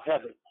of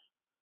heaven.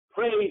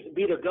 Praise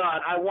be to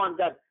God. I want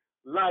that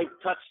live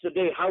touch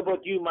today. How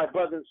about you, my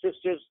brothers and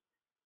sisters?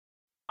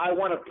 I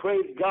want to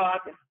praise God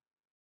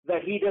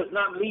that he does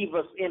not leave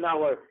us in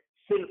our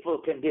sinful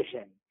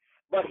condition,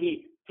 but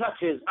he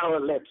touches our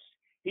lips.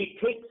 He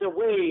takes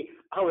away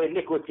our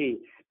iniquity,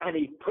 and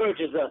he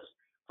purges us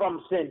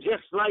from sin.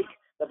 Just like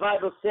the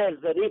Bible says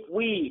that if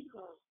we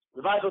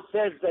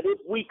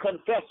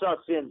confess our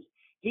sins,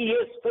 he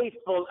is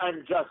faithful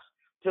and just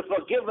to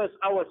forgive us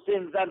our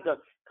sins and to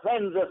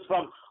cleanse us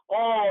from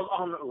all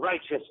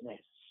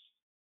unrighteousness.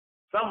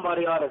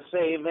 Somebody ought to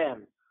say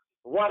amen.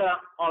 What an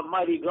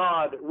almighty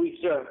God we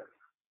serve.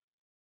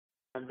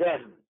 And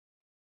then,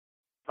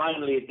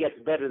 finally, it gets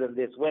better than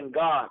this. When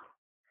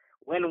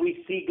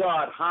we see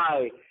God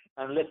high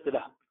and lifted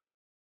up.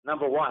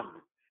 Number one.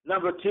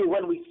 Number two,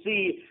 when we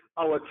see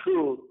our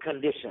true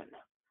condition.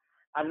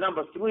 And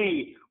number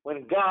three,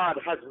 when God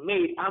has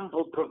made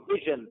ample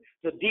provision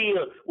to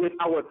deal with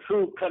our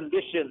true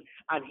condition,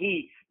 and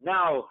he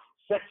now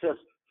sets us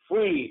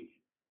free.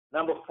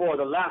 Number four,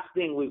 the last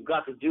thing we've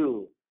got to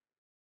do,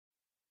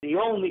 the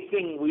only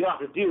thing we ought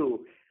to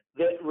do,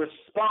 the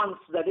response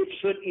that it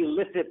should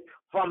elicit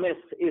from us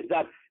is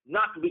that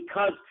not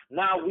because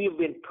now we've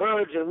been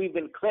purged and we've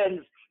been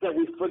cleansed that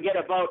we forget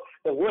about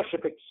the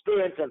worship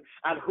experience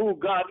and who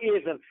God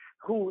is and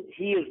who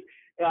he is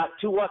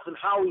to us and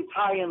how he's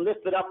high and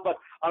lifted up, but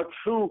our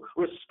true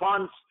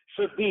response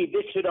should be,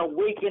 this should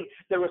awaken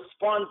the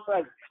response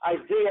as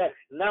Isaiah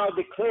now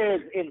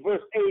declares in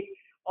verse 8,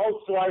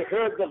 also I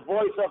heard the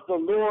voice of the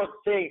Lord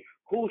saying,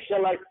 who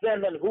shall I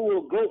send and who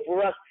will go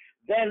for us?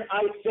 Then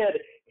I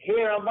said,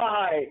 here am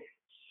I,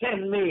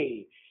 send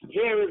me.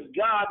 Here is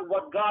God,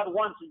 what God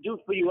wants to do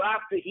for you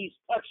after he's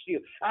touched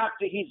you,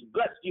 after he's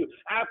blessed you,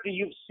 after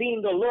you've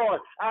seen the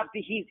Lord, after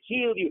he's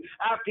healed you,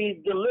 after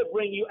he's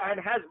delivering you and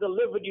has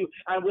delivered you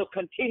and will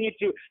continue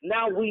to.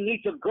 Now we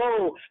need to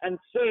go and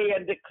say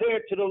and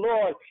declare to the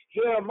Lord,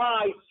 here am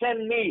I,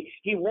 send me.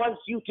 He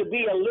wants you to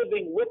be a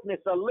living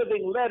witness, a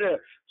living letter,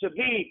 to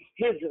be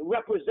his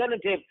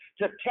representative,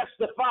 to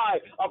testify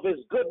of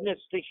his goodness,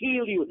 to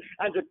heal you,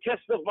 and to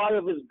testify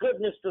of his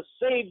goodness to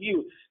save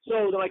you.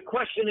 So my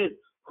question is,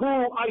 who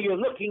are you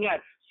looking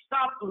at?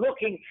 Stop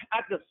looking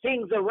at the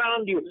things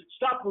around you.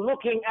 Stop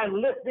looking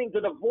and listening to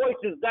the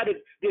voices that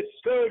is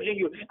discouraging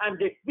you and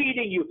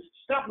defeating you.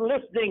 Stop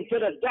listening to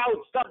the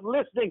doubt. Stop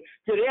listening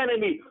to the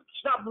enemy.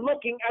 Stop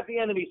looking at the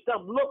enemy.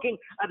 Stop looking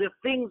at the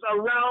things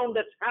around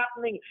that's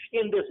happening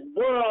in this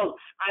world.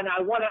 And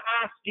I want to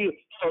ask you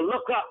to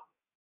look up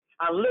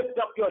and lift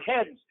up your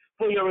heads,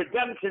 for your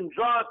redemption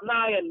draweth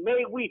nigh, and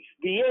may we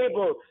be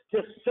able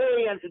to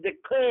say and to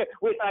declare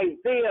with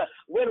Isaiah,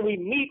 when we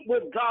meet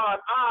with God,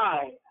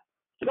 I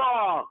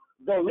saw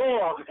the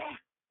Lord,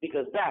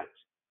 because that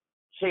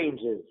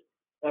changes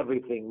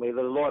everything. May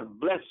the Lord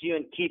bless you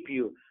and keep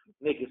you,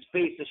 make his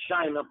face to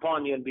shine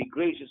upon you and be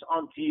gracious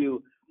unto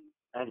you.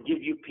 and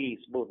give you peace,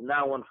 both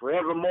now and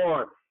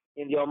forevermore.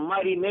 In the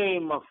almighty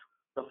name of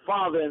the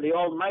Father, in the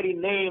almighty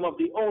name of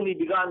the only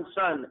begotten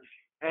Son,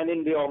 and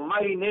in the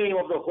almighty name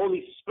of the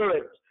Holy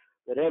Spirit,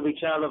 let every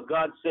child of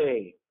God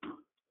say,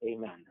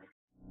 Amen.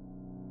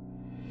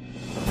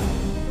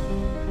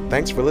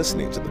 Thanks for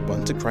listening to the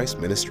Bunto Christ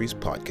Ministries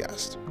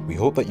podcast. We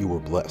hope that you were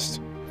blessed.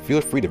 Feel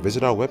free to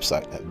visit our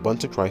website at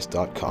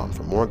buntochrist.com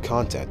for more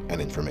content and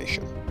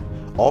information.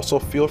 Also,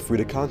 feel free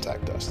to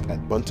contact us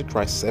at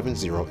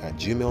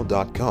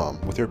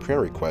buntochrist70@gmail.com with your prayer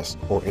requests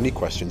or any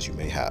questions you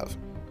may have.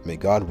 May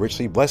God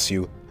richly bless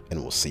you,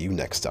 and we'll see you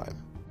next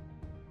time.